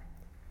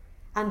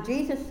 And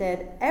Jesus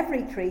said,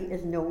 every tree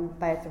is known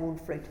by its own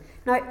fruit.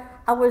 Now,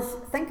 I was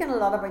thinking a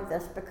lot about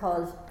this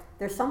because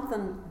there's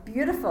something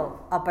beautiful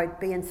about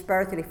being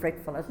spiritually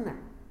fruitful, isn't there?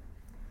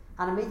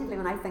 And immediately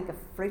when I think of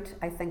fruit,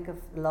 I think of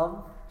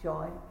love,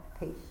 joy,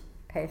 peace,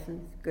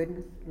 patience,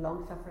 goodness,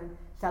 long-suffering,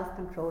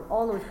 self-control,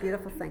 all those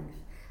beautiful things.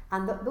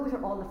 And those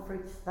are all the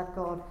fruits that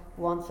God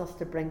wants us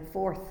to bring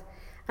forth.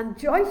 And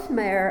Joyce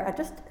Meyer, I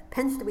just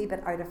pinched a wee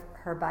bit out of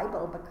her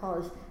Bible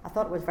because I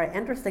thought it was very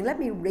interesting. Let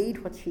me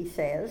read what she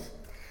says.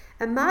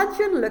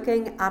 Imagine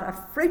looking at a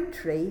fruit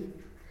tree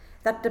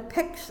that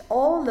depicts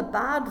all the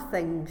bad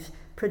things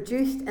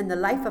produced in the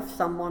life of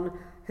someone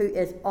who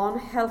is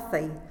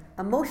unhealthy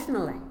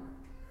emotionally.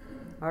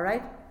 All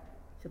right?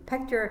 So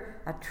picture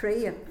a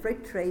tree, a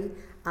fruit tree,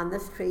 and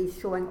this tree is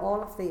showing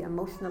all of the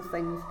emotional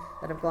things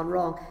that have gone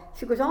wrong.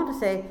 She goes on to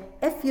say,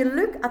 if you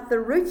look at the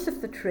roots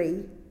of the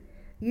tree,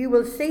 you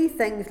will see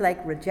things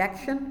like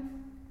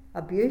rejection,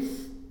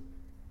 abuse,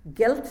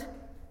 guilt,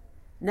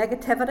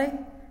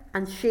 negativity,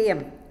 and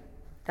shame.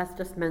 That's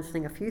just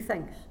mentioning a few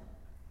things.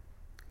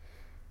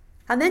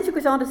 And then she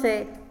goes on to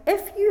say,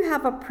 if you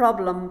have a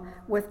problem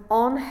with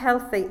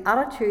unhealthy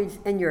attitudes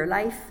in your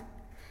life,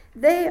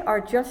 they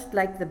are just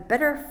like the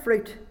bitter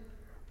fruit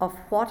of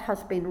what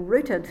has been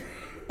rooted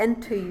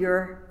into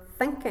your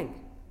thinking.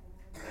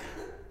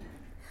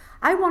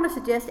 I want to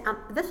suggest, and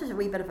this is a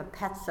wee bit of a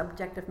pet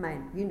subject of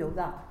mine, you know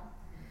that.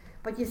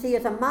 But you see,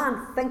 as a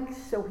man thinks,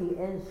 so he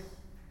is.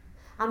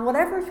 And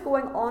whatever's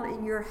going on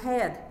in your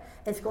head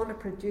is going to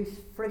produce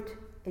fruit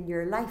in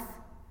your life.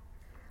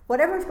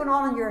 Whatever's going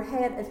on in your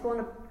head is going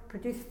to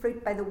produce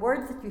fruit by the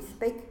words that you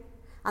speak.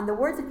 And the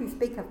words that you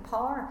speak have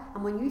power.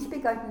 And when you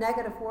speak out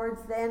negative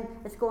words, then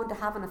it's going to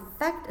have an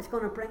effect. It's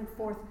going to bring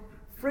forth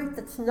fruit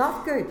that's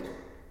not good.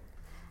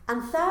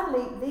 And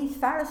sadly, these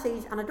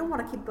Pharisees, and I don't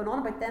want to keep going on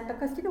about them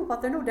because you know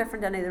what, they're no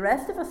different than any of the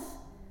rest of us.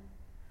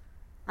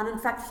 And in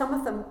fact, some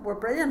of them were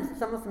brilliant.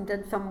 Some of them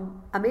did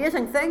some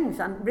amazing things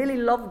and really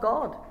loved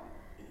God.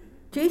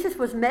 Jesus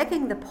was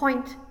making the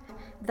point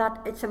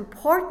that it's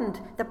important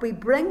that we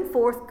bring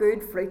forth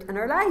good fruit in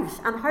our lives.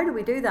 And how do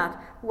we do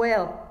that?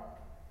 Well,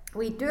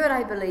 we do it,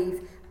 I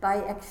believe, by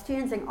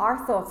exchanging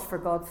our thoughts for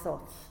God's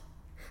thoughts,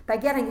 by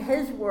getting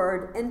His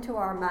word into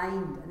our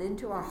mind and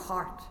into our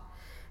heart,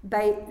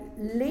 by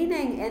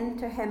leaning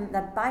into Him,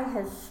 that by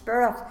His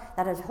Spirit,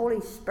 that His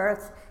Holy Spirit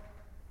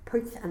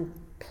puts and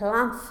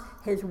plants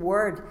His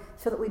word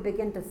so that we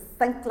begin to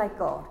think like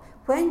God.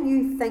 When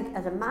you think,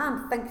 as a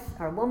man thinks,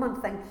 or a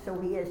woman thinks, so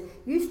he is,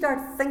 you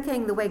start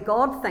thinking the way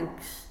God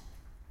thinks.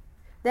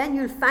 Then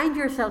you'll find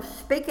yourself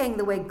speaking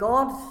the way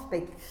God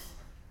speaks.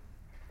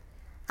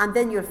 And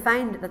then you'll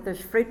find that there's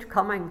fruit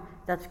coming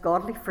that's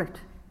godly fruit.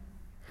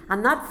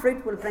 And that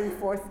fruit will bring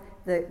forth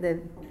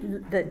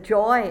the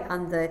joy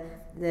and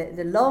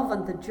the love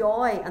and the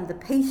joy and the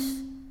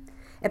peace.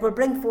 It will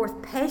bring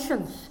forth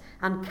patience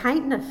and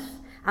kindness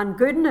and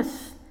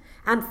goodness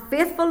and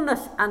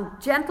faithfulness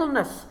and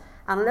gentleness.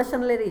 And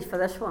listen, ladies, for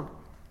this one,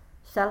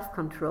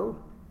 self-control.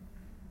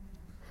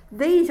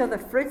 These are the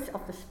fruits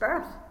of the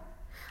Spirit.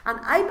 And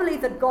I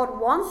believe that God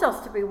wants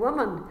us to be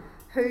women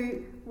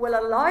who will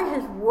allow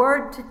His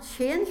word to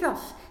change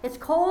us. It's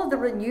called the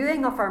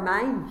renewing of our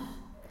minds.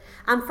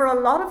 And for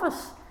a lot of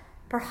us,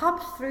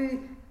 perhaps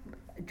through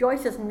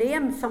Joyce has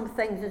named some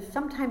things, is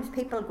sometimes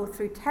people go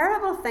through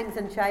terrible things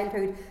in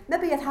childhood.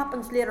 Maybe it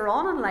happens later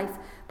on in life,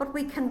 but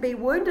we can be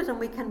wounded and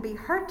we can be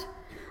hurt.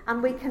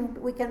 And we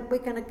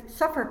can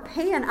suffer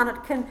pain, and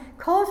it can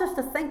cause us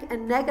to think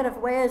in negative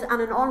ways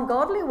and in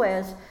ungodly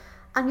ways.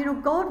 And you know,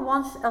 God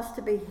wants us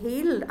to be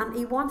healed, and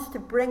He wants to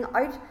bring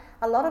out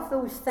a lot of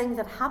those things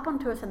that happened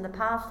to us in the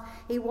past.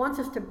 He wants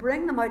us to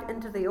bring them out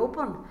into the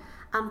open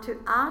and to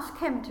ask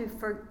Him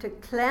to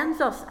cleanse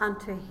us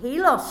and to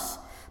heal us,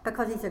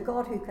 because He's a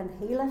God who can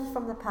heal us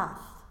from the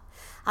past.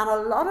 And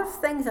a lot of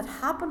things that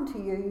happened to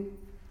you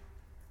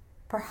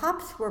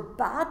perhaps were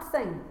bad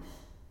things.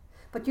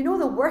 But you know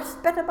the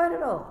worst bit about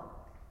it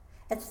all?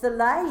 It's the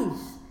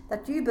lies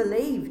that you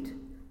believed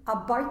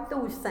about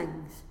those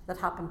things that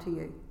happened to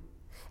you.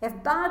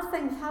 If bad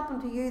things happen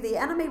to you, the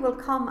enemy will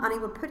come and he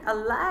will put a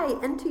lie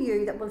into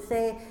you that will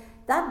say,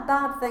 that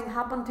bad thing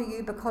happened to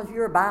you because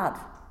you're bad.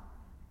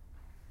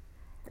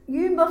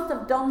 You must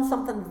have done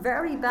something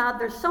very bad.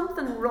 There's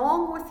something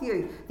wrong with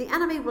you. The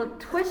enemy will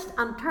twist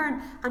and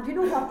turn. And you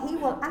know what? He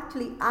will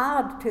actually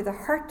add to the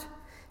hurt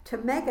to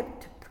make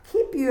it, to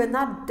keep you in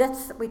that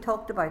ditch that we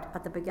talked about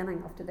at the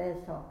beginning of today's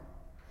talk.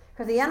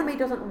 Because the enemy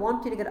doesn't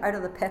want you to get out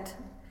of the pit.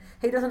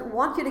 He doesn't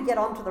want you to get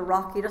onto the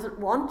rock. He doesn't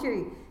want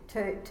you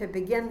to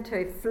begin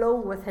to flow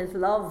with his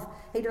love.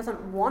 He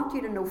doesn't want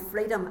you to know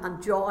freedom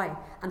and joy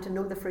and to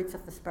know the fruits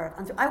of the Spirit.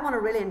 And so I want to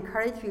really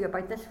encourage you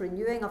about this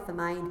renewing of the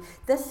mind,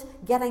 this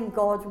getting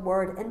God's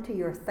word into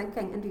your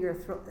thinking, into your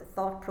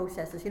thought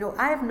processes. You know,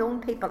 I have known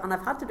people, and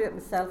I've had to do it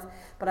myself,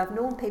 but I've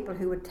known people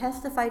who would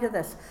testify to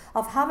this,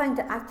 of having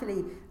to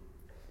actually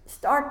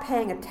start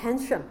paying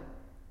attention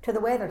to the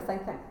way they're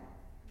thinking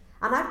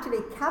and actually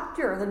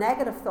capture the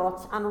negative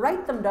thoughts and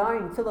write them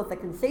down so that they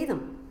can see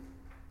them.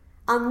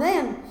 And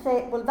then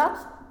say, well,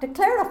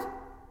 declare it.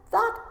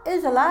 That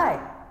is a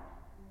lie.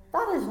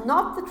 That is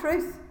not the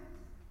truth.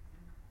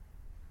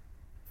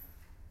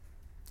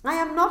 I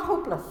am not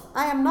hopeless.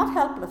 I am not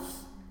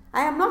helpless.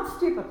 I am not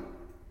stupid.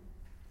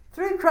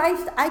 Through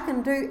Christ, I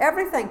can do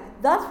everything.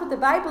 That's what the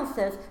Bible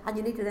says. And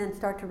you need to then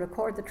start to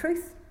record the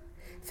truth.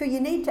 So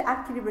you need to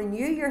actually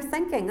renew your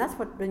thinking. That's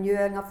what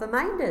renewing of the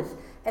mind is.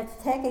 It's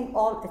taking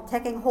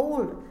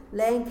hold,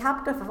 laying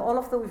captive of all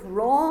of those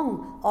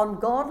wrong,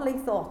 ungodly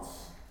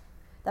thoughts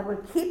that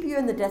will keep you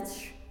in the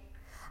ditch.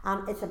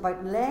 And it's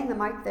about laying them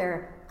out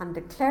there and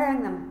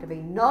declaring them to be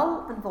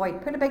null and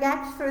void. Put a big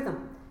X through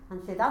them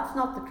and say that's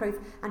not the truth.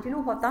 And you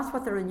know what? That's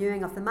what the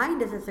renewing of the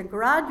mind is. It's a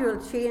gradual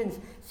change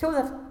so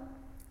that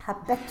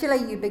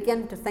habitually you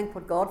begin to think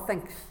what God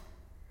thinks.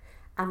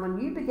 And when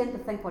you begin to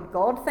think what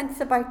God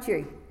thinks about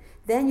you,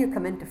 then you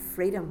come into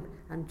freedom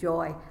and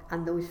joy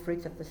and those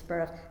fruits of the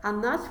Spirit.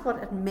 And that's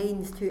what it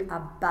means to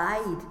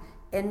abide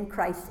in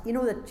Christ. You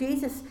know that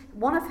Jesus,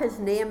 one of his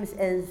names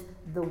is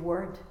the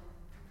Word.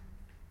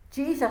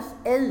 Jesus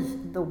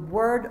is the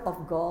Word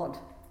of God.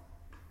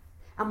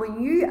 And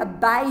when you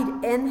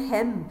abide in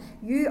him,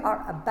 you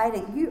are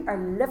abiding, you are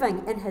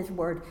living in his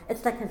word.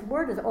 It's like his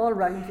word is all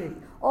around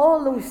you.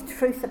 All those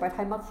truths about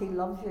how much he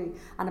loves you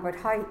and about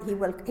how he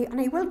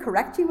will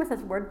correct you with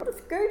his word. But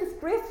it's good, it's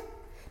great.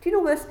 Do you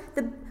know this?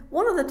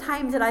 One of the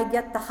times that I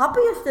get the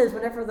happiest is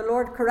whenever the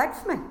Lord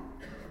corrects me.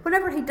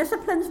 Whenever he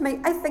disciplines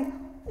me, I think,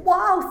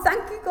 wow,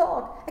 thank you,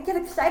 God. I get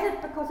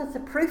excited because it's a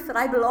proof that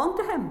I belong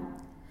to him.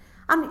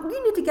 And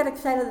you need to get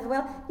excited as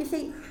well. You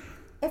see,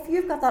 if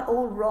you've got that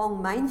old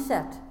wrong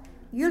mindset,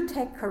 you'll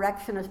take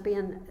correction as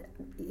being,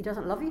 he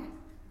doesn't love you.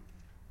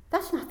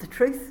 That's not the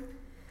truth.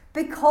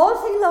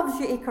 Because he loves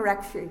you, he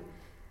corrects you.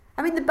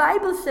 I mean, the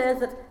Bible says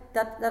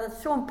that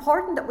it's so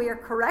important that we are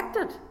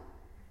corrected.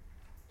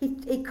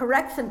 He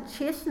corrects and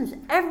chastens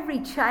every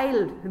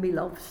child whom he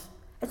loves.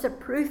 It's a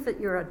proof that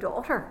you're a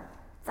daughter.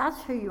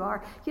 That's who you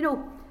are. You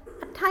know,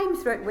 at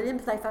times throughout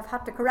William's life, I've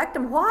had to correct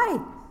him. Why?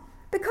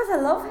 Because I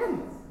love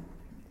him.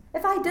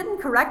 If I didn't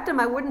correct him,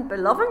 I wouldn't be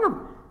loving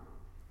him.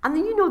 And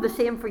then you know the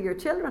same for your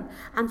children.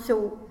 And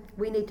so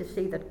we need to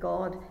see that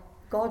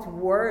God's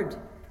word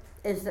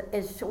is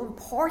so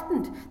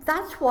important.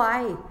 That's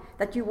why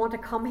that you want to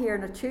come here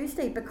on a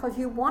Tuesday, because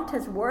you want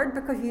his word,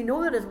 because you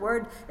know that his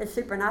word is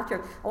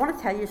supernatural. I want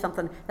to tell you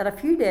something, that a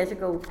few days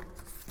ago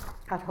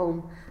at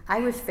home, I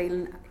was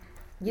feeling,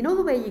 you know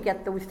the way you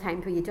get those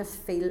times where you just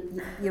feel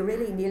you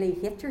really nearly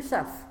hate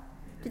yourself?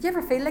 Did you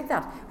ever feel like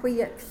that?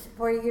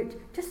 Where you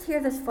just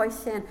hear this voice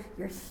saying,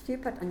 you're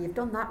stupid and you've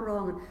done that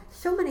wrong, and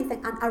so many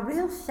things, and a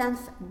real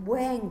sense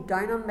weighing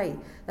down on me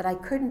that I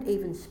couldn't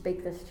even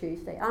speak this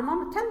Tuesday. And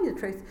I'm telling you the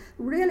truth,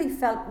 really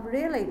felt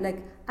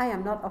like I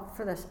am not up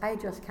for this. I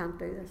just can't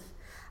do this.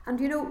 And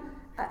you know,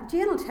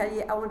 Jane will tell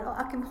you,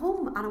 I came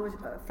home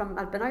and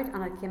I'd been out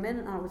and I came in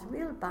and I was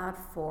real bad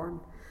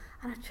form.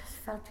 And I just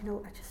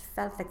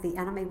felt like the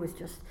enemy was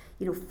just,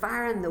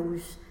 firing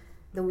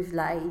those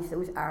lies,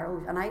 those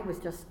arrows, and I was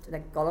just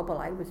like gullible.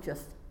 I was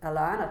just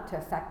allowing it to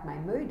affect my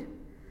mood.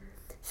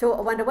 So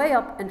I went away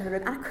up into the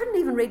room, and I couldn't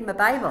even read my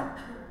Bible.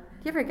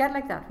 Do you ever get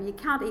like that, where you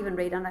can't even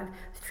read? And I was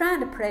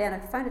trying to pray, and I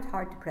found it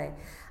hard to pray.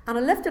 And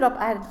I lifted up,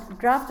 I had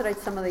drafted out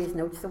some of these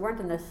notes. They weren't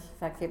in this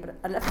section, but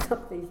I lifted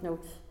up these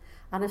notes,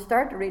 and I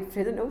started to read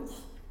through the notes.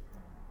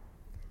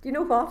 Do you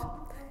know what?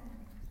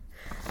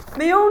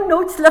 My own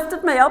notes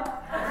lifted me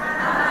up.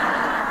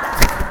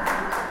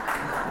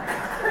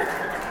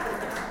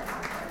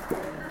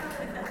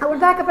 I went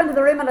back up into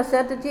the room and I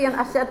said to Jane,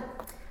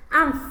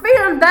 I'm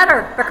feeling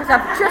better because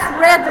I've just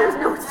read those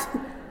notes.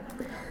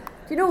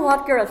 Do you know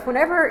what, girls?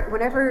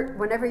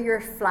 Whenever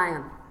you're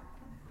flying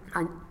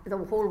and the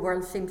whole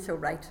world seems so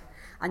right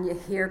and you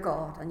hear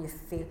God and you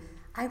feel,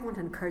 I want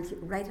to encourage you,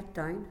 write it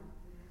down.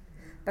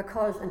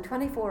 Because in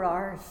 24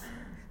 hours,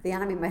 the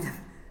enemy might have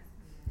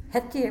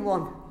hit you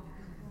one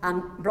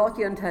and brought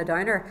you into a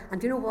downer. And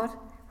do you know what?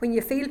 When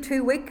you feel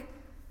too weak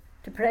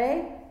to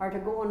pray or to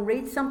go and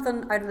read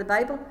something out of the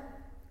Bible,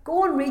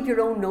 go and read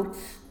your own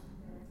notes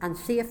and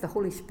see if the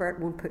Holy Spirit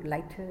won't put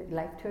life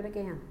to it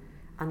again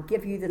and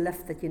give you the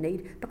lift that you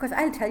need. Because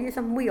I'll tell you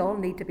something, we all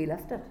need to be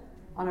lifted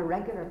on a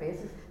regular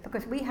basis,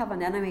 because we have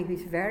an enemy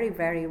who's very,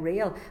 very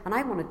real. And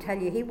I want to tell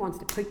you, he wants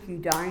to put you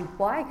down.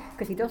 Why?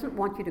 Because he doesn't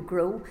want you to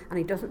grow, and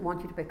he doesn't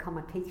want you to become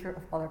a teacher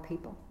of other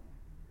people.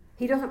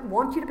 He doesn't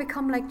want you to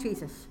become like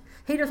Jesus.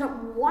 He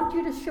doesn't want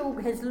you to show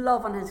his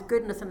love and his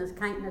goodness and his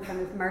kindness and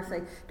his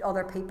mercy to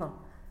other people.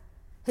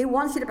 He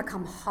wants you to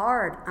become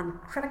hard and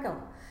critical.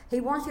 He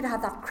wants you to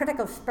have that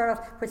critical spirit,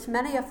 which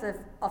many of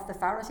the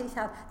Pharisees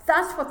had.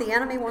 That's what the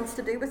enemy wants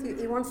to do with you.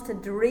 He wants to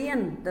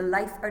drain the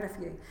life out of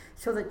you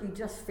so that you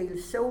just feel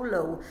so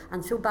low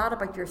and so bad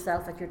about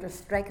yourself that you're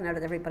just striking out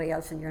at everybody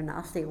else and you're a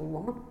nasty old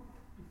woman.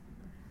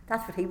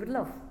 That's what he would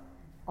love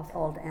us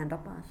all to end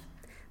up as.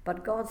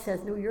 But God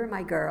says, no, you're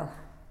my girl.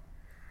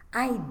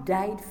 I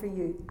died for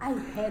you. I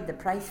paid the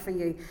price for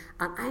you.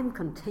 And I'm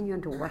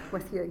continuing to work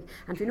with you.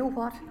 And you know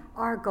what?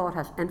 Our God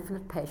has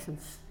infinite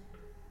patience.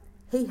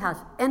 He has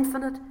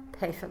infinite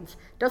patience.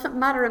 Doesn't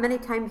matter how many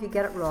times you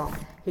get it wrong.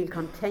 He'll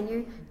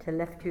continue to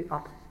lift you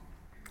up.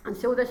 And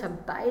so this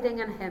abiding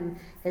in him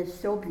is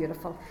so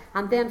beautiful.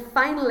 And then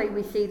finally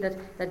we see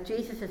that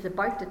Jesus is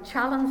about to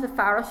challenge the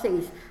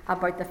Pharisees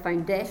about the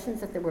foundations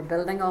that they were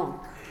building on.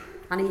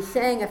 And he's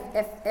saying,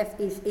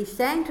 he's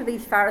saying to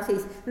these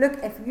Pharisees, look,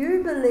 if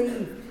you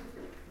believe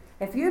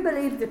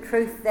the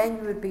truth, then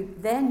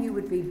you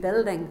would be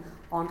building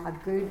on a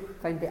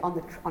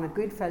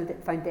good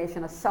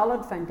foundation, a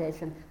solid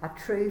foundation, a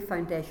true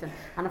foundation.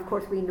 And of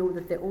course, we know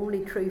that the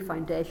only true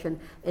foundation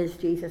is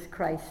Jesus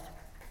Christ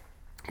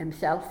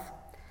himself.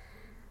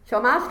 So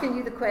I'm asking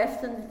you the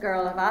question,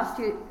 girl. I've asked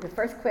you, the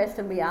first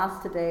question we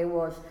asked today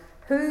was,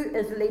 who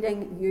is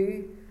leading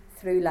you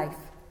through life?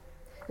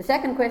 The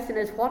second question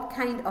is, what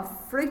kind of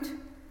fruit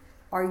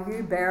are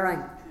you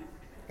bearing?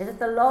 Is it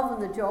the love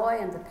and the joy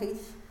and the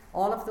peace,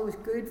 all of those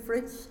good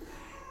fruits?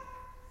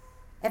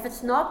 If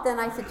it's not, then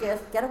I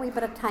suggest get a wee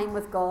bit of time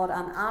with God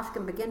and ask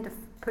him, begin to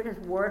put his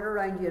word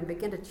around you and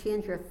begin to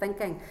change your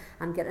thinking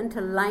and get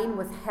into line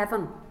with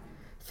heaven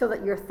so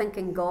that you're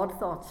thinking God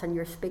thoughts and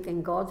you're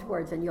speaking God's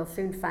words, and you'll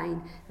soon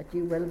find that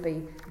you will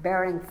be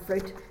bearing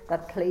fruit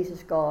that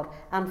pleases God.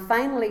 And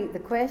finally, the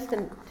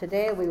question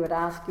today we would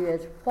ask you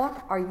is,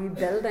 what are you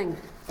building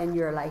in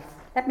your life?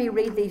 Let me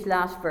read these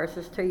last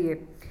verses to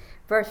you.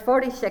 Verse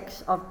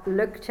 46 of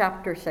Luke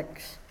chapter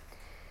 6.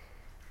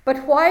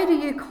 But why do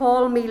you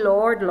call me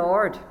Lord,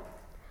 Lord,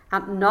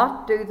 and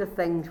not do the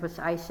things which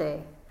I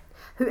say?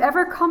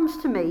 Whoever comes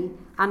to me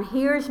and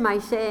hears my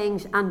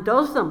sayings and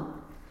does them,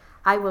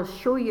 I will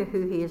show you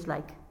who he is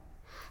like.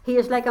 He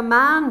is like a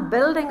man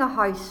building a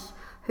house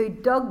who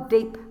dug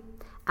deep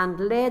and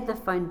laid the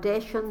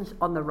foundations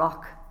on the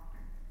rock.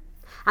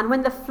 And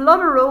when the flood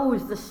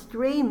arose, the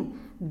stream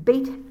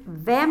beat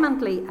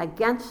vehemently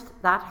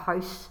against that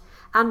house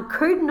and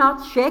could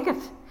not shake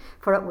it,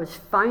 for it was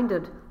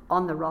founded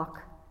on the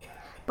rock.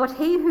 But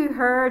he who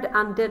heard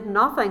and did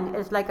nothing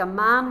is like a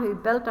man who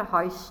built a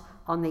house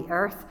on the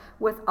earth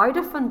without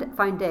a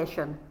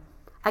foundation,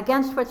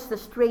 against which the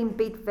stream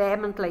beat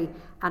vehemently,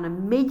 and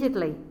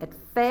immediately it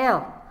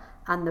fell,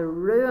 and the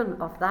ruin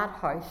of that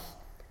house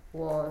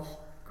was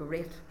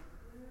great.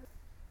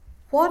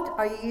 What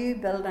are you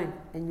building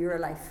in your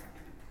life?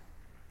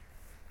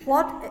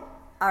 What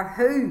or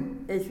who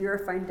is your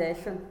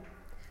foundation?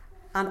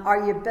 And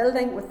are you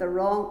building with the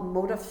wrong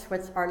motives,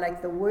 which are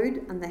like the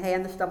wood and the hay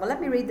and the stubble?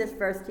 Let me read this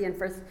verse to you in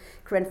 1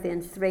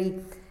 Corinthians 3.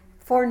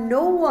 For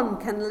no one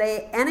can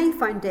lay any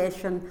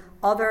foundation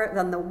other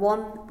than the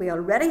one we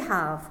already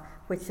have,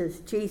 which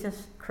is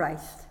Jesus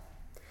Christ.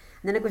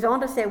 And then it goes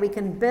on to say we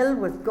can build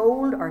with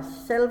gold or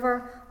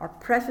silver or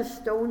precious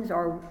stones,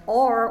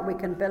 or we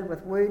can build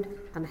with wood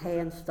and hay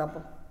and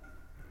stubble.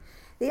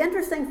 The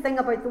interesting thing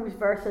about those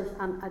verses,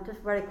 and I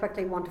just very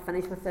quickly want to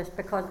finish with this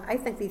because I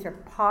think these are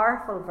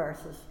powerful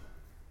verses.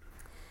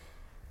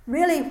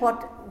 Really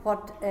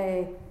what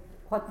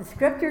the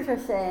scriptures are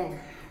saying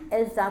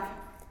is that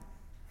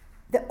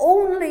the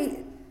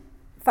only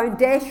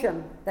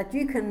foundation that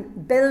you can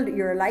build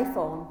your life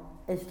on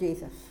is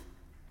Jesus.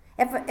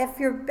 If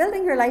you're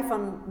building your life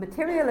on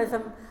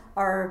materialism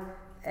or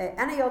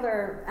any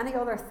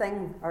other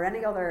thing or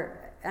any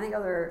other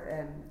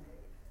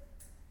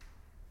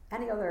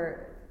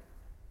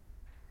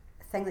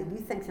thing that you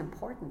think is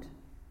important,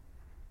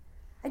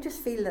 I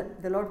just feel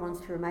that the Lord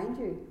wants to remind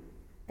you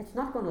it's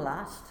not going to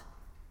last.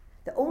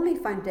 The only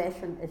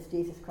foundation is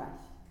Jesus Christ.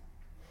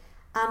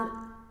 And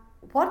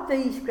what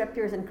these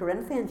scriptures in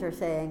Corinthians are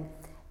saying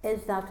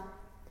is that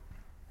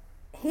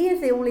he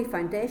is the only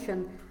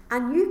foundation,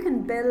 and you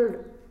can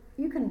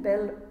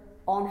build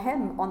on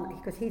him,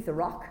 because he's the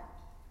rock.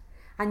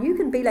 And you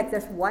can be like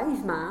this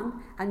wise man,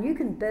 and you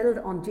can build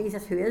on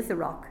Jesus, who is the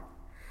rock.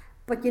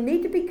 But you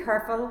need to be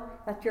careful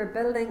that you're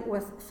building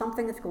with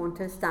something that's going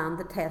to stand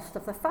the test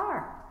of the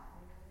fire.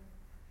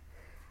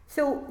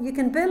 So you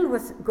can build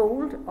with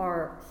gold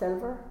or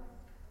silver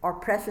or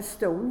precious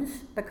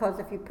stones, because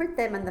if you put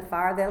them in the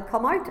fire, they'll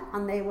come out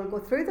and they will go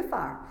through the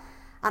fire.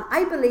 And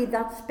I believe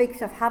that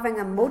speaks of having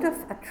a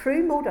motive, a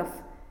true motive,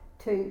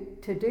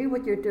 to do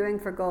what you're doing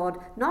for God,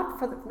 not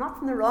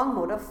from the wrong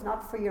motives,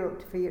 not for you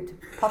to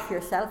puff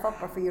yourself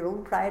up or for your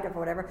own pride or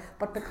whatever,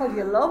 but because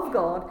you love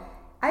God.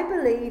 I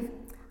believe,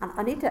 and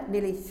I need to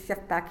nearly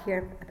shift back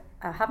here,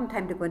 I haven't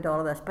time to go into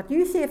all of this, but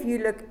you see, if you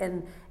look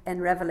in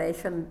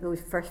Revelation,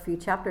 those first few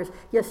chapters,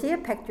 you'll see a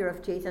picture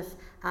of Jesus,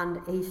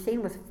 and he's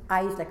seen with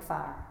eyes like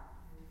fire.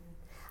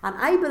 And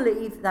I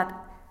believe that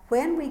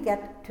when we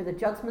get to the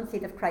judgment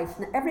seat of Christ,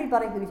 and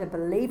everybody who's a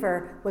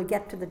believer will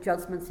get to the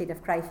judgment seat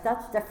of Christ.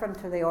 That's different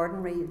to the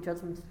ordinary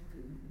judgment,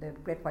 the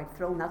great white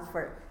throne. That's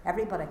for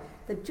everybody.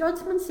 The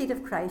judgment seat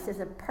of Christ is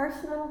a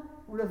personal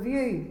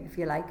review, if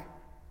you like,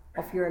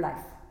 of your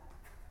life.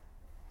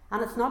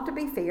 And it's not to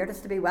be feared, it's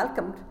to be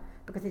welcomed,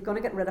 because he's going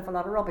to get rid of a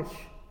lot of rubbish.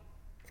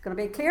 It's going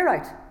to be a clear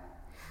out.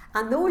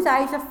 And those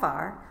eyes of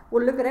fire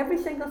will look at every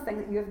single thing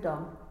that you've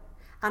done,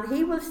 and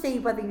he will see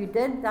whether you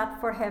did that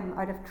for him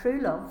out of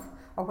true love,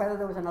 or whether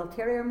there was an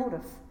ulterior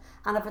motive.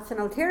 And if it's an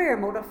ulterior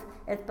motive,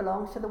 it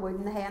belongs to the wood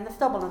and the hay and the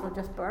stubble, and it'll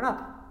just burn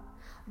up.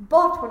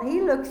 But when he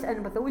looks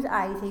in with those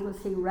eyes, he will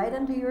see right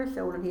into your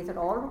soul, and he has it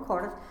all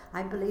recorded.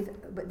 I believe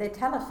they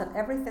tell us that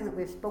everything that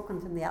we've spoken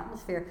is in the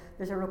atmosphere.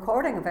 There's a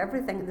recording of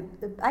everything.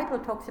 The Bible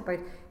talks about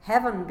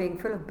heaven being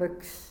full of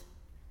books.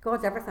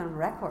 God's everything on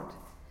record.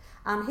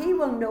 And he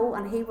will know,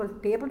 and he will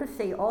be able to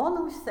see all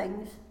those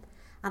things.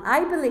 And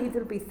I believe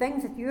there'll be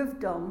things that you have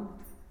done,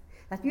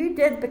 that you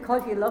did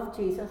because you love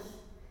Jesus,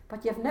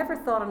 but you've never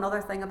thought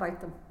another thing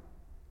about them.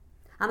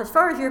 And as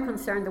far as you're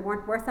concerned, they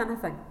weren't worth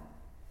anything.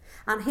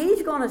 And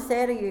he's going to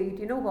say to you,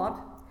 do you know what?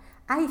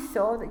 I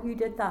saw that you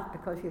did that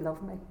because you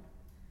love me.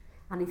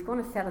 And he's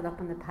going to set it up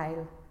in the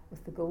pile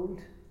with the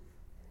gold,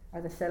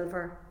 or the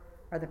silver,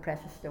 or the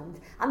precious stones.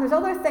 And there's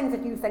other things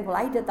that you think, well,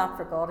 I did that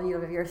for God, and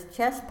you'll have your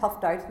chest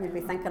puffed out, and you'll be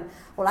thinking,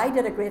 well, I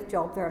did a great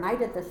job there, and I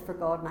did this for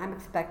God, and I'm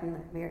expecting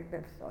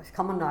that it's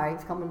coming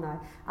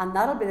now. And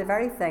that'll be the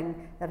very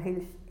thing that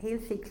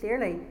he'll see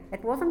clearly.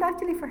 It wasn't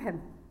actually for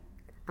him.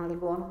 And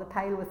it'll go onto the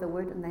pile with the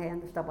wood and the hay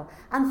and the stubble.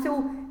 And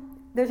so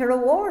there's a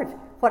reward.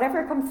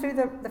 Whatever comes through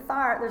the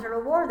fire, there's a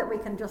reward that we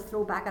can just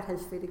throw back at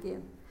his feet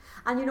again.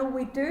 And you know,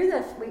 we do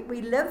this,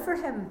 we live for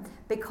him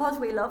because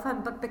we love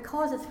him, but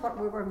because it's what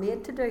we were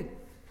made to do.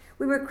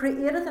 We were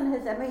created in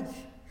his image.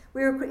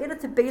 We were created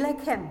to be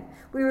like him.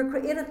 We were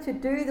created to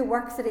do the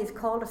works that he's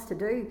called us to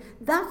do.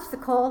 That's the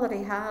call that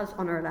he has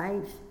on our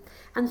lives.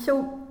 And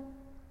so,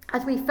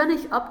 as we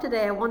finish up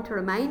today, I want to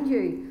remind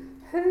you,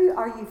 who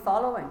are you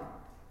following?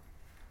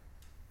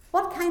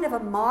 What kind of a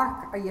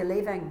mark are you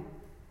leaving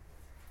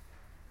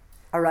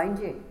around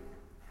you?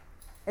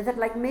 Is it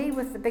like me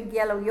with the big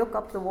yellow yoke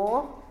up the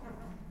wall?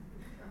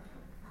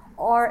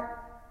 Or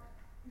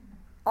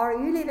are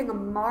you leaving a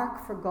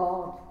mark for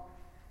God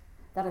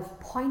that is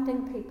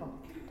pointing people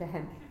to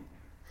him?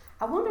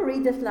 I want to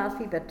read this last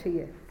wee bit to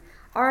you.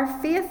 Our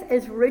faith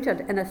is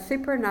rooted in a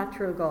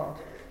supernatural God.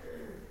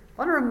 I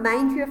want to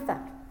remind you of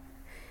that.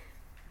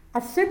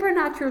 A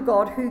supernatural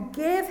God who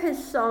gave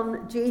his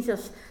son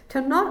Jesus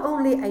to not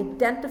only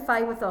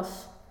identify with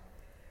us,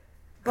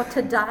 but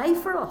to die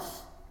for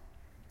us.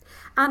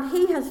 And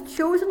he has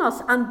chosen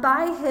us, and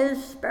by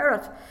his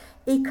Spirit,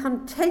 he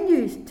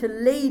continues to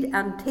lead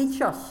and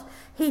teach us.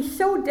 He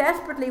so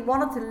desperately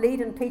wanted to lead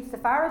and teach the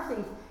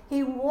Pharisees.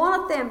 He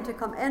wanted them to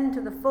come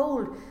into the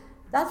fold.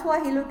 That's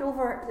why he looked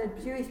over at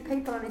the Jewish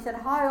people and he said,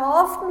 how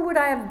often would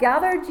I have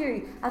gathered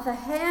you as a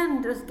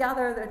hen does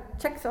gather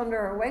the chicks under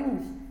her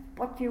wings?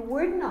 But you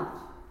would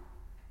not.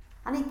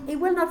 And he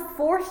will not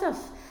force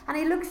us. And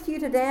he looks to you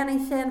today and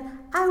he's saying,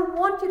 I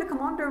want you to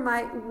come under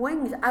my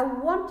wings. I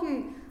want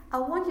you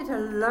to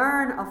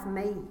learn of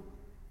me.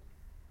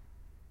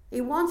 He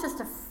wants us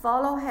to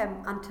follow him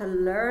and to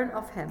learn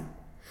of him.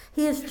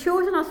 He has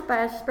chosen us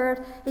by his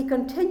Spirit. He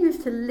continues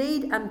to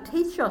lead and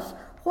teach us.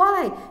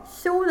 Why?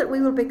 So that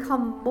we will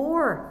become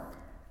more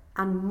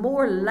and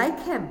more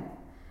like him.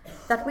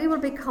 That we will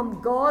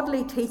become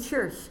godly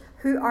teachers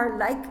who are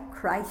like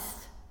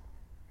Christ,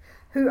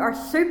 who are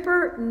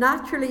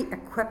supernaturally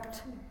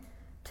equipped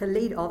to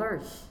lead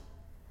others.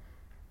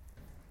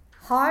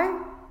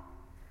 How?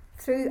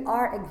 Through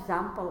our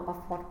example of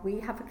what we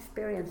have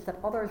experienced, that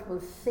others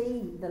will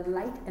see the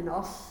light in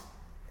us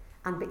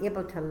and be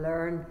able to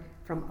learn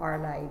from our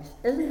lives.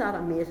 Isn't that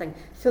amazing?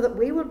 So that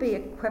we will be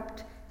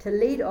equipped to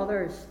lead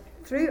others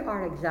through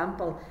our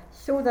example,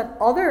 so that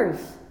others,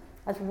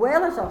 as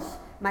well as us,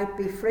 might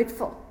be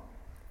fruitful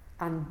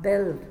and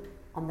build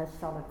on this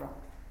solid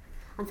rock.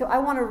 And so I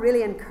want to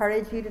really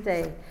encourage you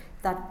today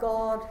that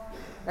God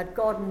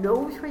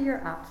knows where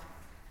you're at,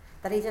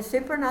 that he's a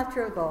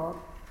supernatural God,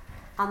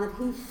 and that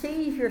he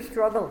sees your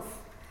struggles.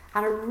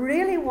 And I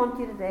really want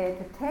you today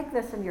to take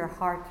this in your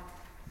heart.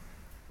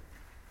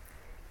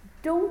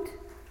 Don't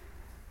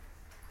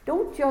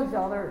judge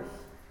others,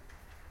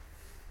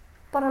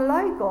 but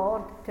allow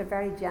God to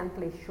very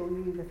gently show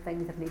you the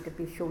things that need to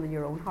be shown in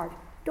your own heart.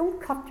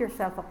 Don't cut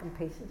yourself up in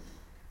pieces.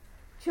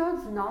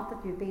 Judge not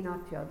that you be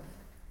not judged.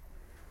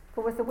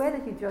 For with the way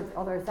that you judge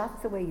others,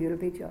 that's the way you'll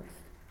be judged.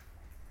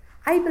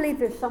 I believe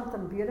there's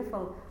something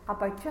beautiful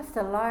about just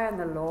allowing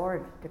the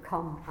Lord to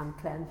come and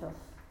cleanse us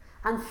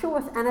and show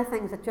us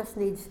anything that just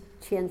needs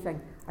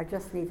changing or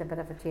just needs a bit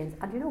of a change.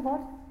 And you know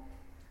what?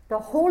 The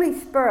Holy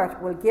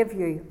Spirit will give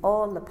you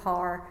all the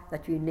power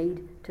that you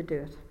need to do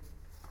it.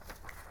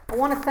 I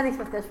want to finish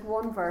with this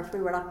one verse.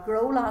 We were at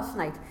Grow last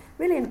night.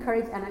 Really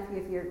encourage any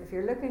of you, if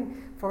you're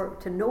looking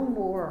to know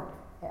more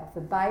of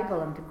the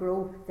Bible and to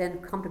grow, then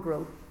come to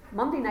Grow.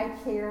 Monday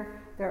nights here,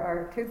 there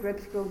are two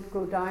groups,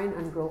 Grow Down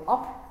and Grow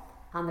Up.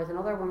 and there's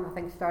another one I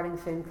think starting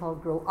soon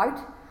called Grow Out,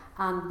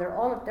 and they're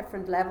all at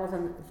different levels,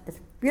 and it's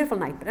a beautiful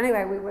night. But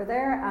anyway, we were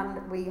there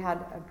and we had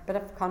a bit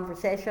of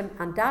conversation,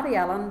 and Daddy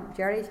Ellen,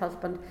 Jerry's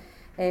husband,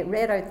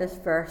 read out this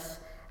verse,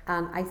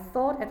 and I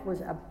thought it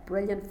was a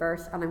brilliant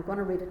verse, and I'm going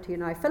to read it to you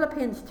now.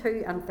 Philippians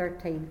 2 and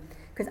 13,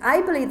 because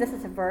I believe this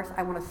is a verse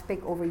I want to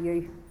speak over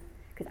you,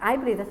 because I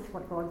believe this is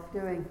what God's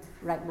doing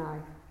right now.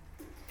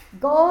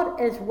 God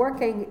is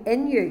working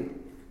in you,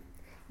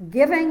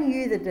 giving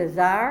you the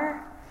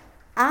desire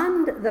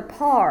and the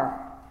power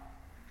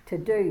to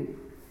do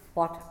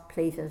what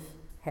pleases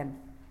Him.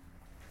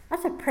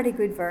 That's a pretty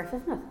good verse,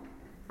 isn't it?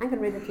 I'm going to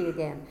read it to you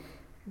again.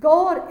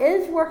 God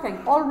is working,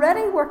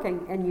 already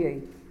working in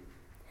you,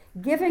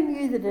 giving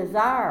you the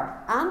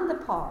desire and the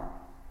power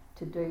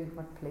to do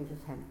what pleases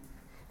Him.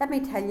 Let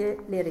me tell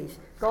you, ladies,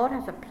 God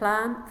has a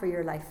plan for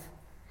your life,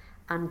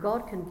 and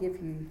God can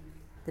give you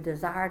the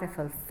desire to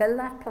fulfill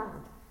that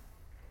plan,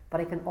 but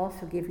He can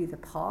also give you the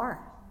power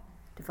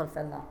to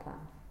fulfill that plan.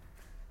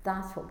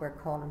 That's what we're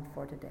calling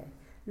for today.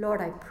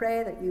 Lord, I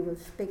pray that you will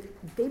speak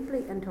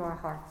deeply into our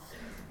hearts.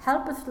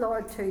 Help us,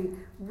 Lord, to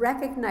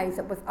recognize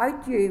that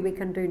without you we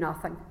can do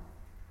nothing.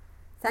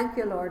 Thank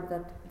you, Lord,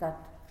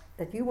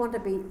 that you want to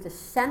be the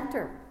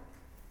centre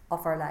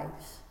of our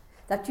lives,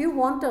 that you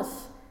want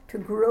us to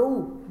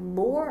grow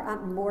more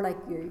and more like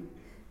you,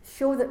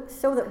 so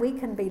that we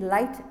can be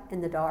light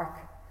in the dark,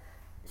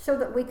 so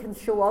that we can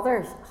show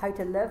others how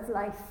to live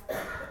life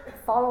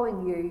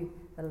following you,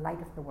 the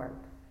light of the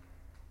world,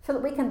 so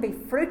that we can be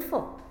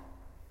fruitful,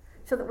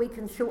 so that we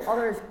can show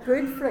others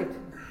good fruit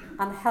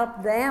and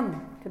help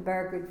them to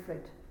bear good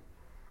fruit,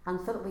 and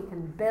so that we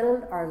can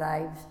build our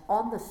lives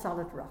on the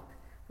solid rock,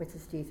 which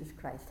is Jesus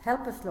Christ.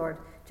 Help us, Lord,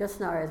 just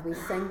now as we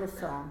sing this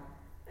song.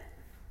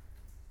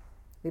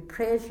 We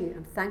praise you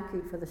and thank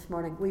you for this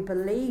morning. We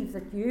believe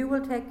that you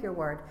will take your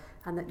word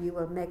and that you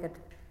will make it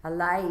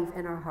alive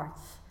in our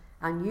hearts,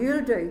 and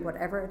you'll do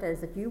whatever it is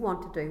that you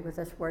want to do with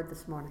this word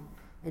this morning.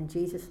 In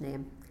Jesus'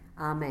 name,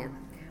 amen.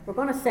 We're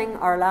going to sing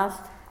our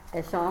last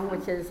song,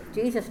 which is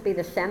Jesus Be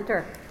the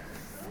Centre.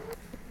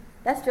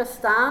 Let's just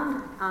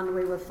stand and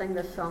we will sing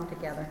this song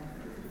together.